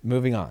 Yeah.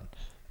 Moving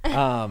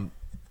on.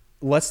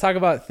 Let's talk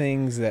about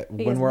things that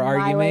Because when we're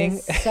my way arguing.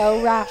 is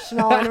so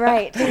rational and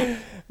right.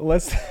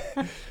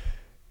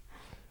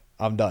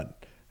 I'm done.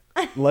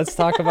 Let's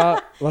talk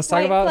about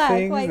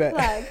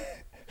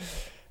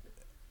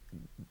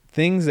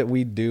things that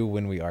we do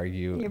when we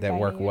argue that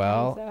work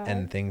well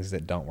and things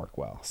that don't work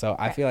well. So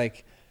I feel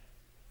like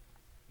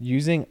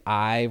using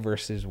I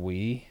versus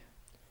we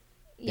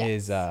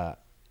is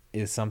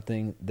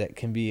something that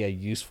can be a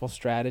useful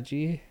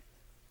strategy,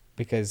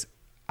 because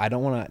I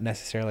don't want to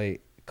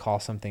necessarily call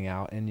something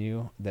out in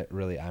you that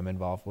really I'm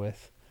involved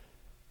with.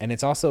 And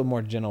it's also a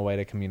more gentle way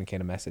to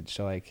communicate a message.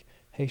 So like,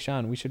 hey,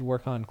 Sean, we should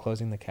work on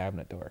closing the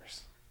cabinet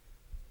doors.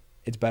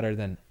 It's better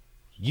than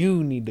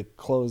you need to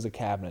close the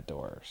cabinet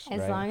doors.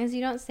 As long as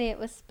you don't say it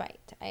with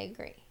spite. I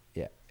agree.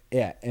 Yeah.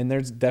 Yeah. And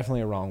there's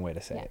definitely a wrong way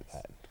to say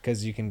that,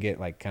 because you can get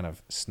like kind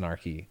of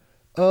snarky.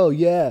 Oh,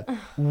 yeah,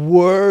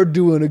 we're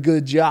doing a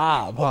good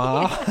job,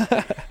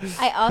 huh?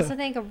 I also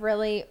think a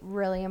really,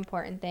 really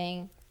important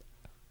thing,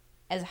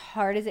 as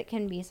hard as it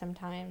can be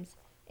sometimes,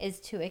 is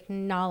to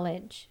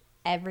acknowledge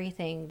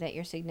everything that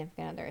your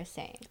significant other is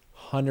saying.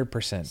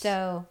 100%.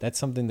 So that's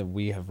something that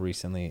we have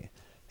recently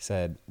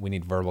said. We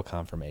need verbal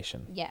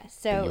confirmation. Yes.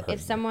 So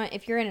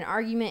if you're in an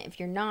argument,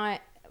 if you're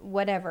not,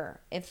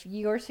 whatever, if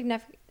your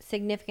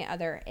significant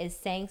other is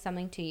saying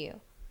something to you,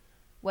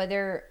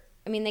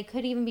 they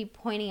could even be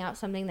pointing out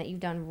something that you've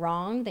done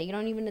wrong that you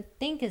don't even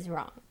think is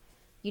wrong.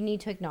 You need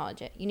to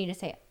acknowledge it. You need to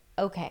say,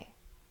 okay,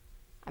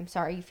 I'm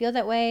sorry you feel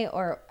that way,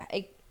 or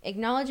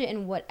acknowledge it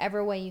in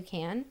whatever way you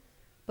can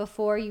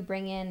before you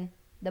bring in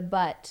the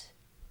but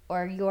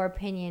or your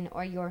opinion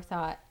or your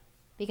thought.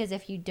 Because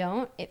if you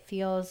don't, it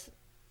feels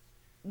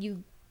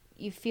you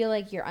feel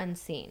like you're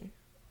unseen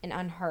and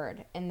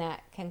unheard, and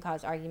that can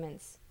cause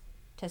arguments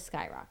to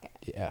skyrocket.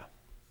 Yeah.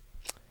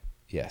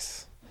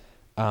 Yes.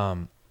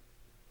 1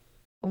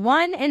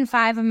 in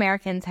 5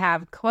 Americans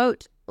have,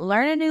 quote,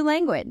 learn a new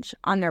language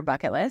on their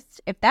bucket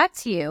list. If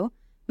that's you,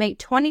 make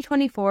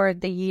 2024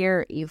 the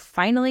year you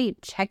finally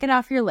check it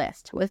off your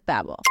list with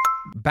Babbel.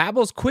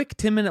 Babbel's quick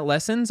 10-minute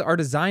lessons are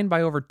designed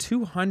by over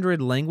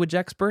 200 language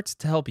experts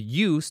to help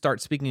you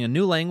start speaking a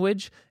new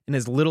language in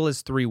as little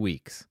as 3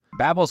 weeks.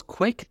 Babbel's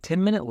quick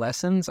 10-minute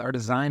lessons are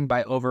designed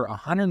by over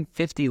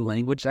 150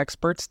 language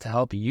experts to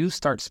help you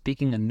start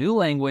speaking a new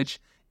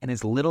language in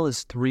as little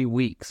as 3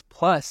 weeks.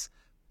 Plus,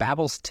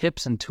 Babbel's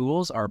tips and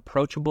tools are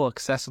approachable,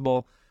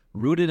 accessible,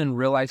 rooted in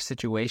real-life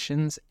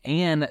situations,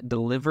 and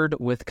delivered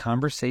with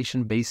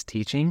conversation-based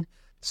teaching,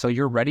 so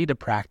you're ready to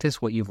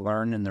practice what you've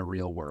learned in the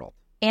real world.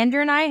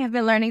 Andrew and I have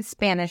been learning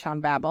Spanish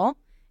on Babbel,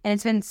 and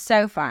it's been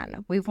so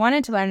fun. We've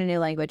wanted to learn a new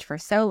language for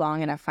so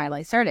long, and I've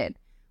finally started.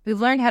 We've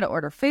learned how to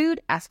order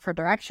food, ask for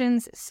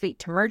directions, speak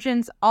to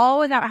merchants, all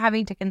without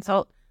having to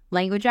consult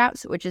language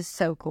apps, which is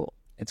so cool.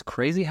 It's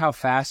crazy how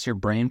fast your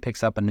brain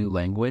picks up a new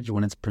language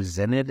when it's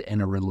presented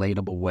in a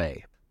relatable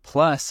way.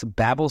 Plus,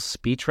 Babbel's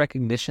speech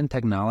recognition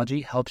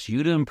technology helps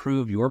you to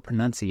improve your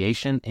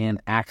pronunciation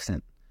and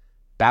accent.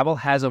 Babbel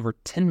has over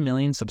 10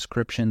 million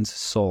subscriptions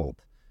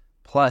sold.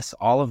 Plus,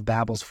 all of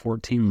Babbel's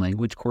 14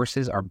 language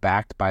courses are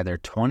backed by their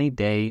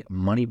 20-day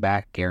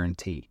money-back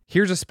guarantee.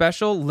 Here's a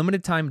special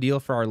limited-time deal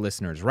for our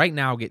listeners. Right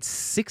now, get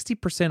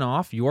 60%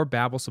 off your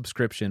Babbel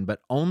subscription,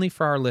 but only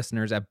for our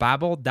listeners at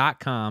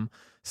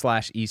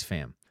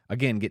babbel.com/EastFam.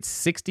 Again, get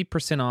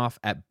 60% off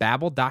at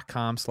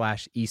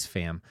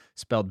babbel.com/EastFam,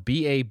 spelled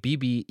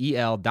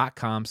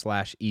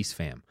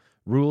BABBEL.com/EastFam.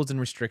 Rules and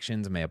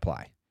restrictions may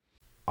apply.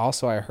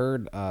 Also, I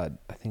heard, I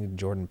think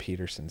Jordan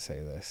Peterson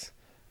say this,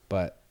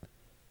 but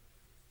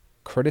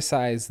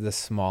criticize the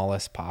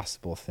smallest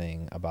possible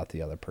thing about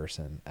the other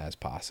person as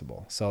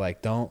possible. So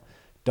like, don't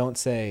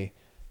say,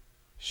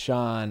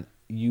 Sean,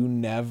 you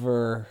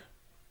never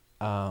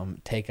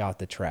take out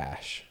the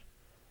trash.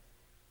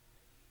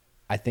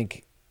 I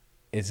think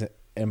is an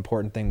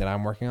important thing that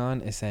I'm working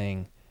on is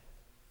saying,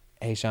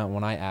 hey, Sean,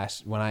 when I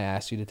asked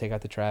you to take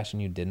out the trash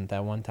and you didn't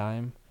that one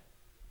time,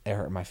 it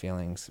hurt my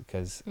feelings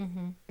because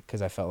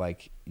I felt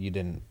like you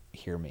didn't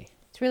hear me.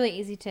 It's really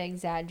easy to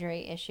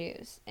exaggerate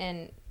issues,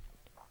 and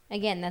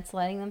again, that's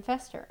letting them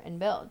fester and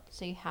build.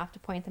 So you have to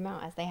point them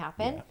out as they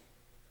happen,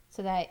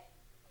 so that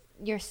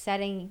you're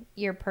setting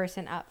your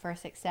person up for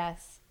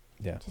success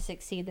to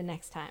succeed the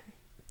next time.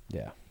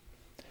 Yeah.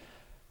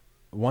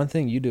 One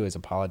thing you do is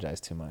apologize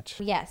too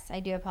much. Yes, I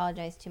do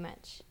apologize too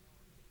much.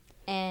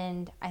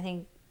 And I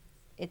think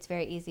it's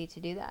very easy to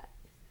do that.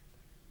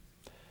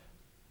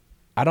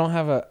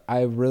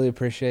 I really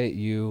appreciate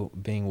you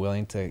being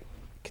willing to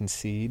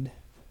concede,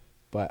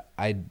 but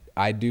I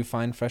do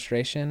find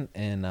frustration,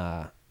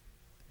 and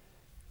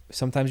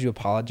sometimes you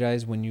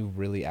apologize when you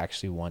really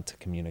actually want to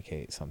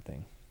communicate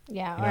something.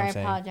 Yeah, You know or what I I'm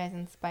saying? apologize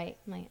in spite.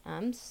 I'm like,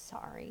 I'm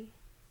sorry.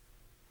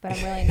 But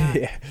I'm really not.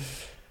 Yeah.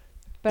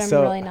 But I'm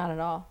So- really not at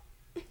all.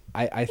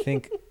 I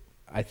think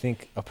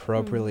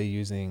appropriately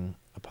using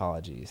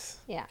apologies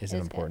Yeah, is it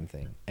an is good. important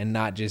thing, and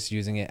not just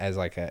using it as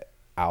like a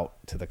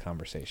out to the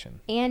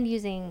conversation. And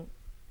using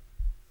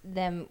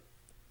them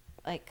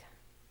like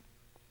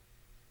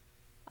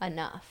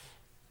enough.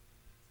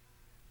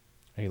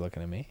 Are you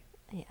looking at me?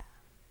 Yeah.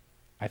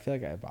 I feel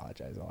like I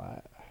apologize a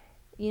lot.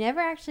 You never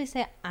actually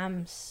say,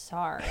 I'm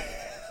sorry.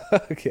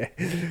 Okay.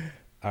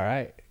 All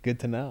right.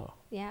 Good to know.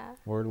 Yeah.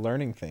 We're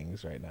learning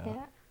things right now.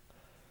 Yeah.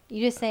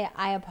 You just say,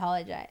 I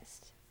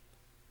apologized.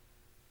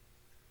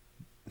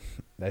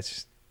 That's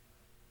just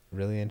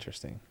really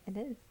interesting. It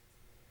is.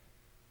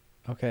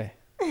 Okay.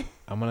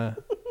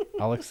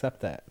 I'll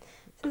accept that.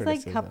 This is like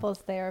criticism. couples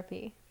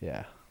therapy.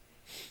 Yeah.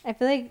 I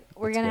feel like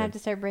we're That's going to good. have to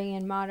start bringing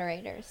in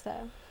moderators,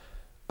 though.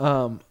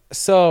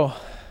 So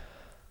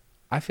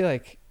I feel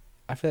like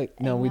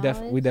no, we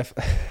Acknowledge?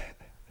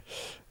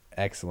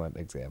 excellent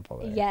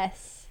example there.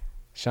 Yes.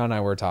 Sean and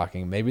I were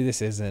talking, maybe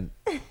this isn't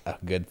a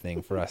good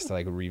thing for us to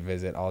like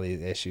revisit all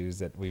these issues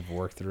that we've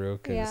worked through,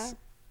 because Yeah.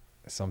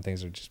 some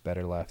things are just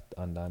better left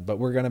undone. But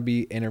we're going to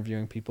be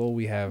interviewing people.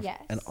 We have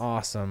Yes. an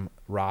awesome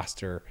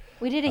roster.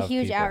 We did a Of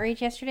huge people.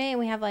 outreach yesterday, and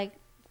we have like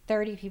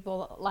 30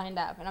 people lined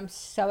up, and I'm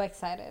so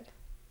excited.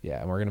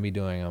 Yeah, and we're going to be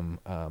doing them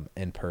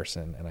in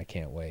person, and I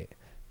can't wait.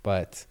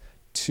 But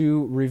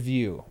to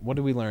review, what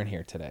did we learn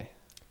here today?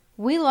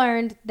 We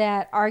learned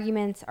that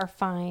arguments are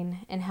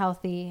fine and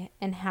healthy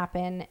and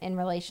happen in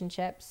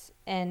relationships,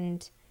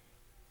 and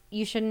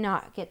you should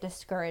not get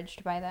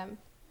discouraged by them.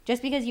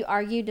 Just because you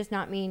argue does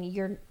not mean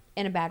you're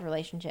in a bad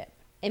relationship.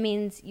 It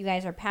means you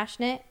guys are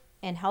passionate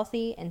and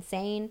healthy and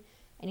sane,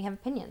 and you have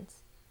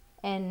opinions.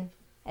 And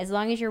as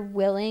long as you're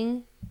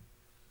willing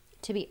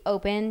to be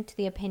open to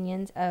the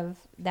opinions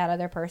of that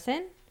other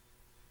person,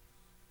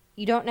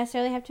 you don't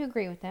necessarily have to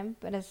agree with them,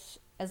 but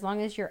as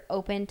long as you're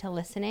open to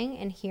listening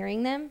and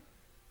hearing them,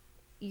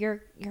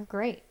 you're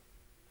great.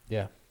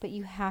 Yeah. But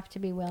you have to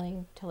be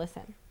willing to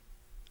listen.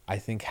 I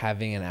think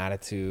having an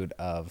attitude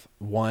of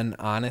one,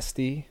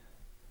 honesty,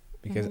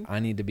 because I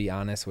need to be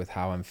honest with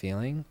how I'm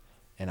feeling,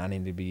 and I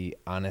need to be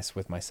honest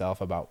with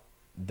myself about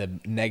the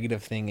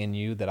negative thing in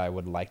you that I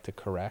would like to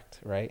correct,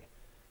 right?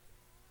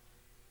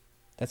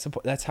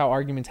 That's how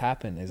arguments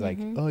happen, is like,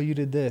 oh, you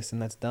did this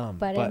and that's dumb.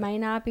 But it might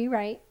not be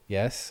right.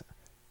 Yes.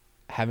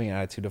 Having an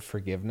attitude of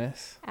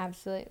forgiveness.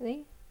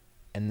 Absolutely.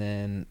 And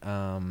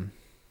then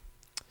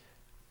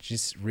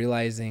just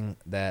realizing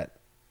that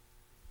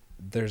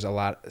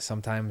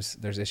sometimes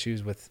there's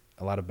issues with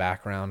a lot of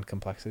background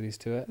complexities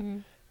to it,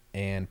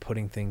 and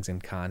putting things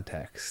in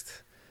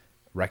context,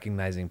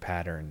 recognizing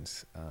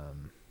patterns.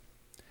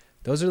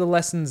 Those are the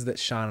lessons that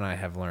Sean and I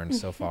have learned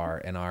so far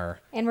in our.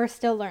 And we're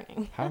still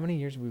learning. How many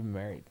years have we been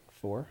married?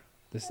 4.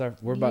 We're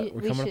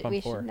coming up on 4.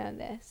 We should know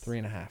this.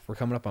 3.5. We're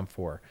coming up on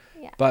 4.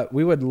 Yeah. But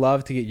we would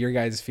love to get your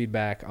guys'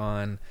 feedback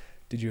on.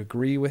 Did you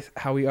agree with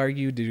how we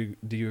argue? Do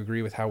you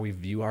agree with how we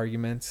view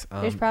arguments?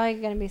 There's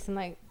probably going to be some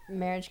like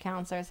marriage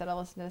counselors that'll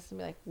listen to this and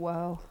be like,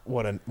 "Whoa,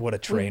 what a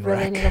train we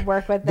really wreck!" need to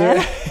work with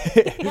them.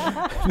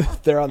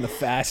 They're on the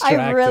fast track.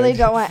 I really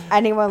don't want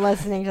anyone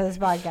listening to this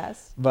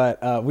podcast.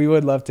 But we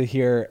would love to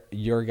hear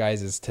your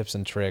guys' tips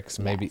and tricks.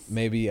 Maybe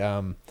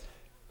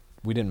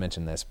we didn't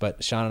mention this,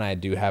 but Sean and I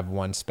do have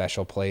one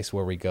special place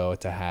where we go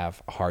to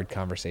have hard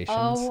conversations.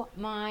 Oh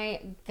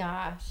my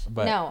gosh!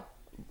 But no.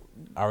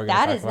 Are we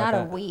That talk is about not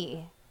that? a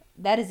we.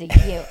 That is a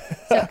you.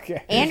 So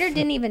Okay. Andrew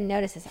didn't even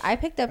notice this. I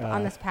picked up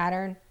on this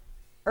pattern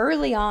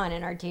early on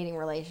in our dating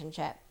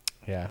relationship.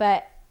 Yeah.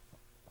 But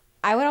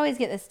I would always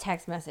get this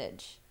text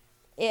message.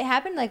 It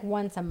happened like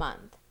once a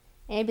month.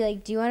 And it'd be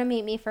like, do you want to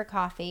meet me for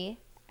coffee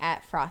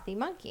at Frothy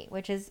Monkey,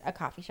 which is a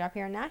coffee shop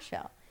here in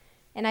Nashville?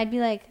 And I'd be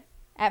like,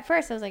 at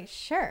first I was like,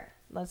 sure,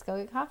 let's go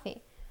get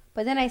coffee.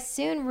 But then I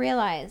soon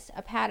realized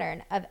a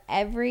pattern of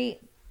every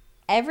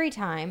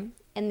time,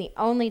 and the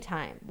only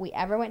time we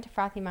ever went to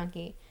Frothy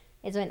Monkey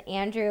is when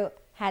Andrew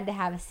had to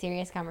have a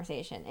serious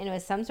conversation. And it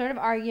was some sort of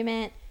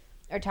argument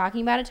or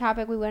talking about a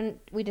topic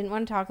we didn't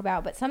want to talk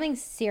about, but something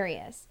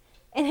serious.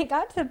 And it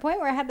got to the point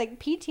where I had like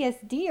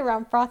PTSD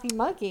around Frothy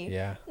Monkey.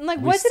 Yeah. I'm like,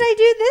 what did I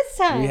do this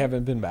time? We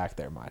haven't been back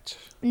there much.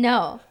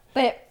 No.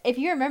 But if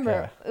you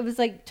remember, it was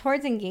like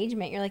towards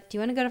engagement. You're like, do you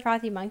want to go to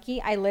Frothy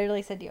Monkey? I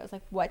literally said to you, I was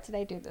like, what did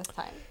I do this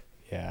time?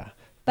 Yeah.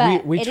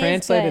 But we it is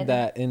translated good.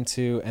 that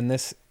into, and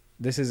this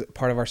is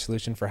part of our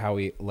solution for how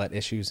we let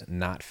issues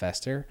not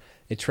fester.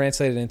 It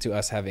translated into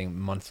us having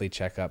monthly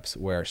checkups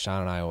where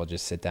Sean and I will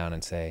just sit down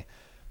and say,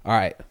 all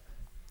right,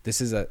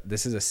 this is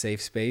a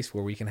safe space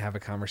where we can have a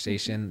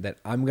conversation that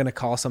I'm going to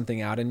call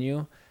something out in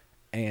you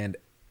and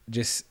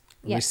just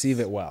receive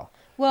it well.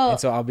 Well, And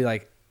so I'll be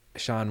like,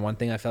 Sean, one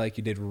thing I felt like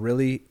you did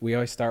we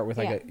always start with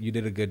you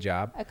did a good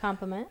job. a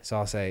compliment. So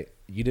I'll say,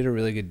 you did a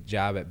really good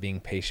job at being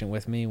patient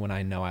with me when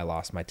I know I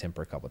lost my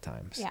temper a couple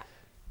times. Yeah.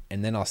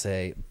 And then I'll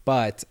say,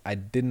 but I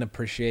didn't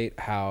appreciate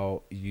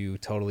how you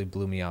totally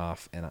blew me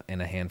off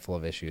in a handful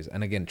of issues.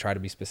 And again, try to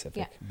be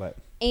specific. Yeah. But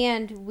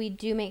And we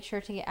do make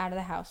sure to get out of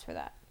the house for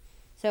that.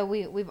 So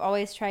we've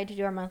always tried to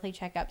do our monthly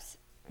checkups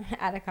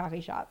at a coffee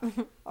shop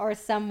or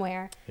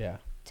somewhere yeah,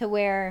 to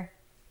where,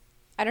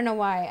 I don't know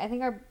why. I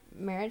think our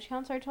marriage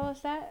counselor told us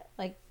that,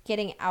 like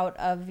getting out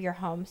of your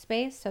home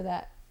space so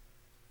that,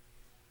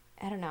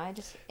 I don't know.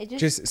 It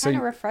just so kind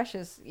of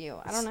refreshes you.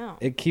 I don't know.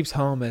 it keeps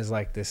home as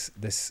like this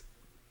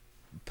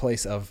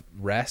place of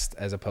rest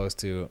as opposed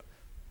to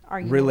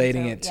Arguments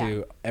relating or- it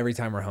to every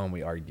time we're home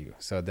we argue.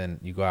 So then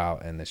you go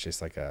out and it's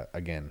just like the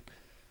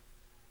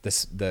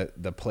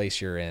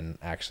place you're in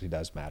actually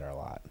does matter a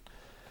lot.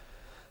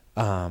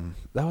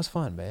 That was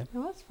fun, babe. It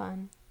was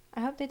fun.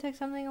 I hope they took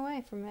something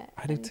away from it.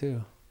 I did And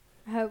too.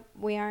 I hope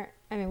we are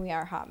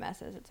hot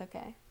messes. It's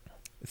okay.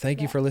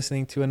 Thank you for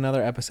listening to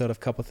another episode of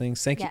Couple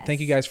Things. Thank you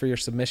Yes. guys for your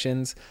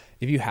submissions.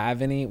 If you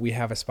have any, we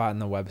have a spot on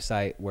the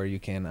website where you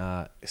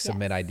can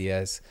submit Yes.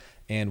 ideas.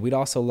 And we'd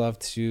also love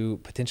to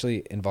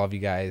potentially involve you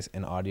guys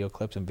in audio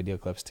clips and video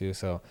clips too.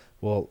 So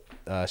we'll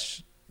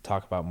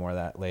talk about more of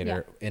that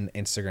later in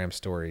Instagram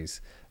stories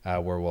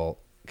where we'll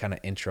kind of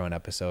intro an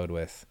episode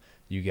with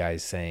you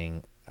guys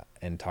saying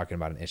and talking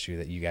about an issue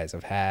that you guys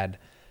have had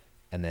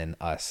and then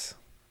us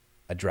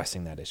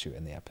addressing that issue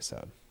in the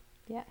episode.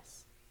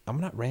 Yes. I'm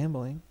not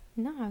rambling.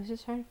 No, I was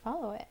just trying to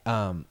follow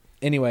it.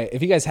 Anyway,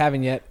 if you guys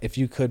haven't yet, if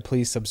you could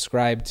please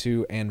subscribe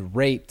to and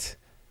rate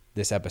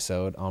this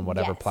episode on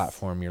whatever Yes.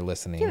 platform you're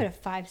listening. Give it a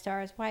 5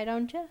 stars. Why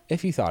don't you?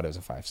 If you thought it was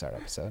a 5-star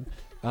episode.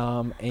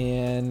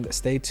 And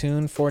stay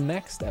tuned for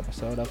next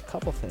episode of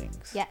Couple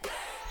Things. Yes.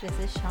 This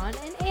is Sean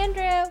and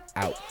Andrew.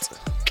 Out.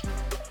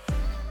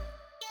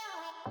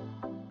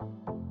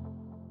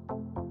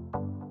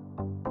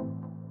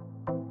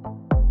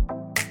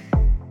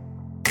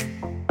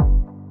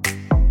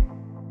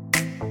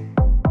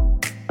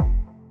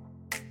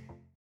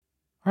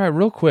 All right,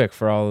 real quick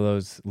for all of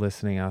those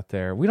listening out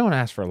there, we don't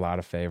ask for a lot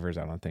of favors,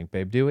 I don't think,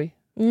 babe, do we?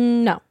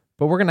 No.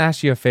 But we're going to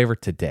ask you a favor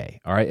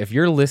today, all right? If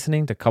you're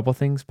listening to Couple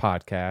Things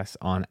Podcast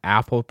on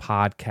Apple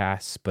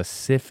Podcasts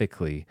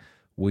specifically,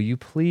 will you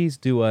please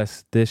do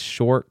us this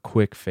short,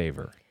 quick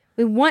favor?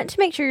 We want to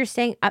make sure you're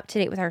staying up to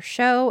date with our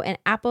show, and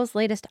Apple's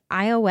latest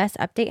iOS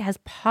update has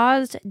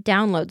paused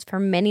downloads for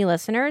many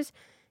listeners,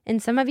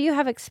 and some of you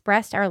have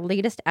expressed our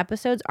latest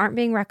episodes aren't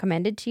being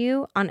recommended to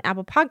you on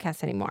Apple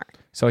Podcasts anymore.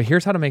 So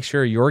here's how to make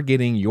sure you're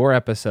getting your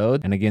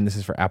episode. And again, this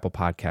is for Apple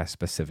Podcasts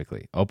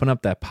specifically. Open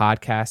up that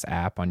podcast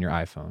app on your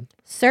iPhone.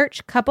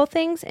 Search Couple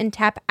Things and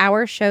tap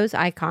our show's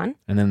icon.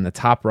 And then in the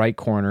top right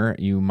corner,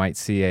 you might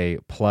see a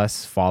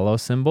plus follow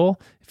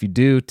symbol. If you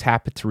do,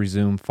 tap it to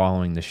resume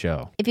following the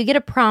show. If you get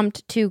a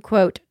prompt to,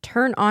 quote,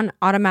 turn on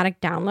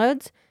automatic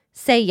downloads,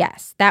 say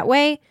yes. That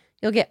way,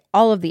 you'll get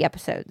all of the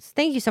episodes.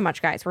 Thank you so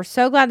much, guys. We're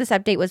so glad this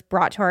update was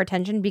brought to our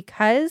attention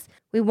because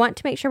we want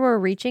to make sure we're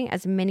reaching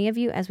as many of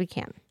you as we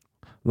can.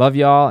 Love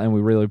y'all, and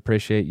we really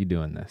appreciate you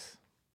doing this.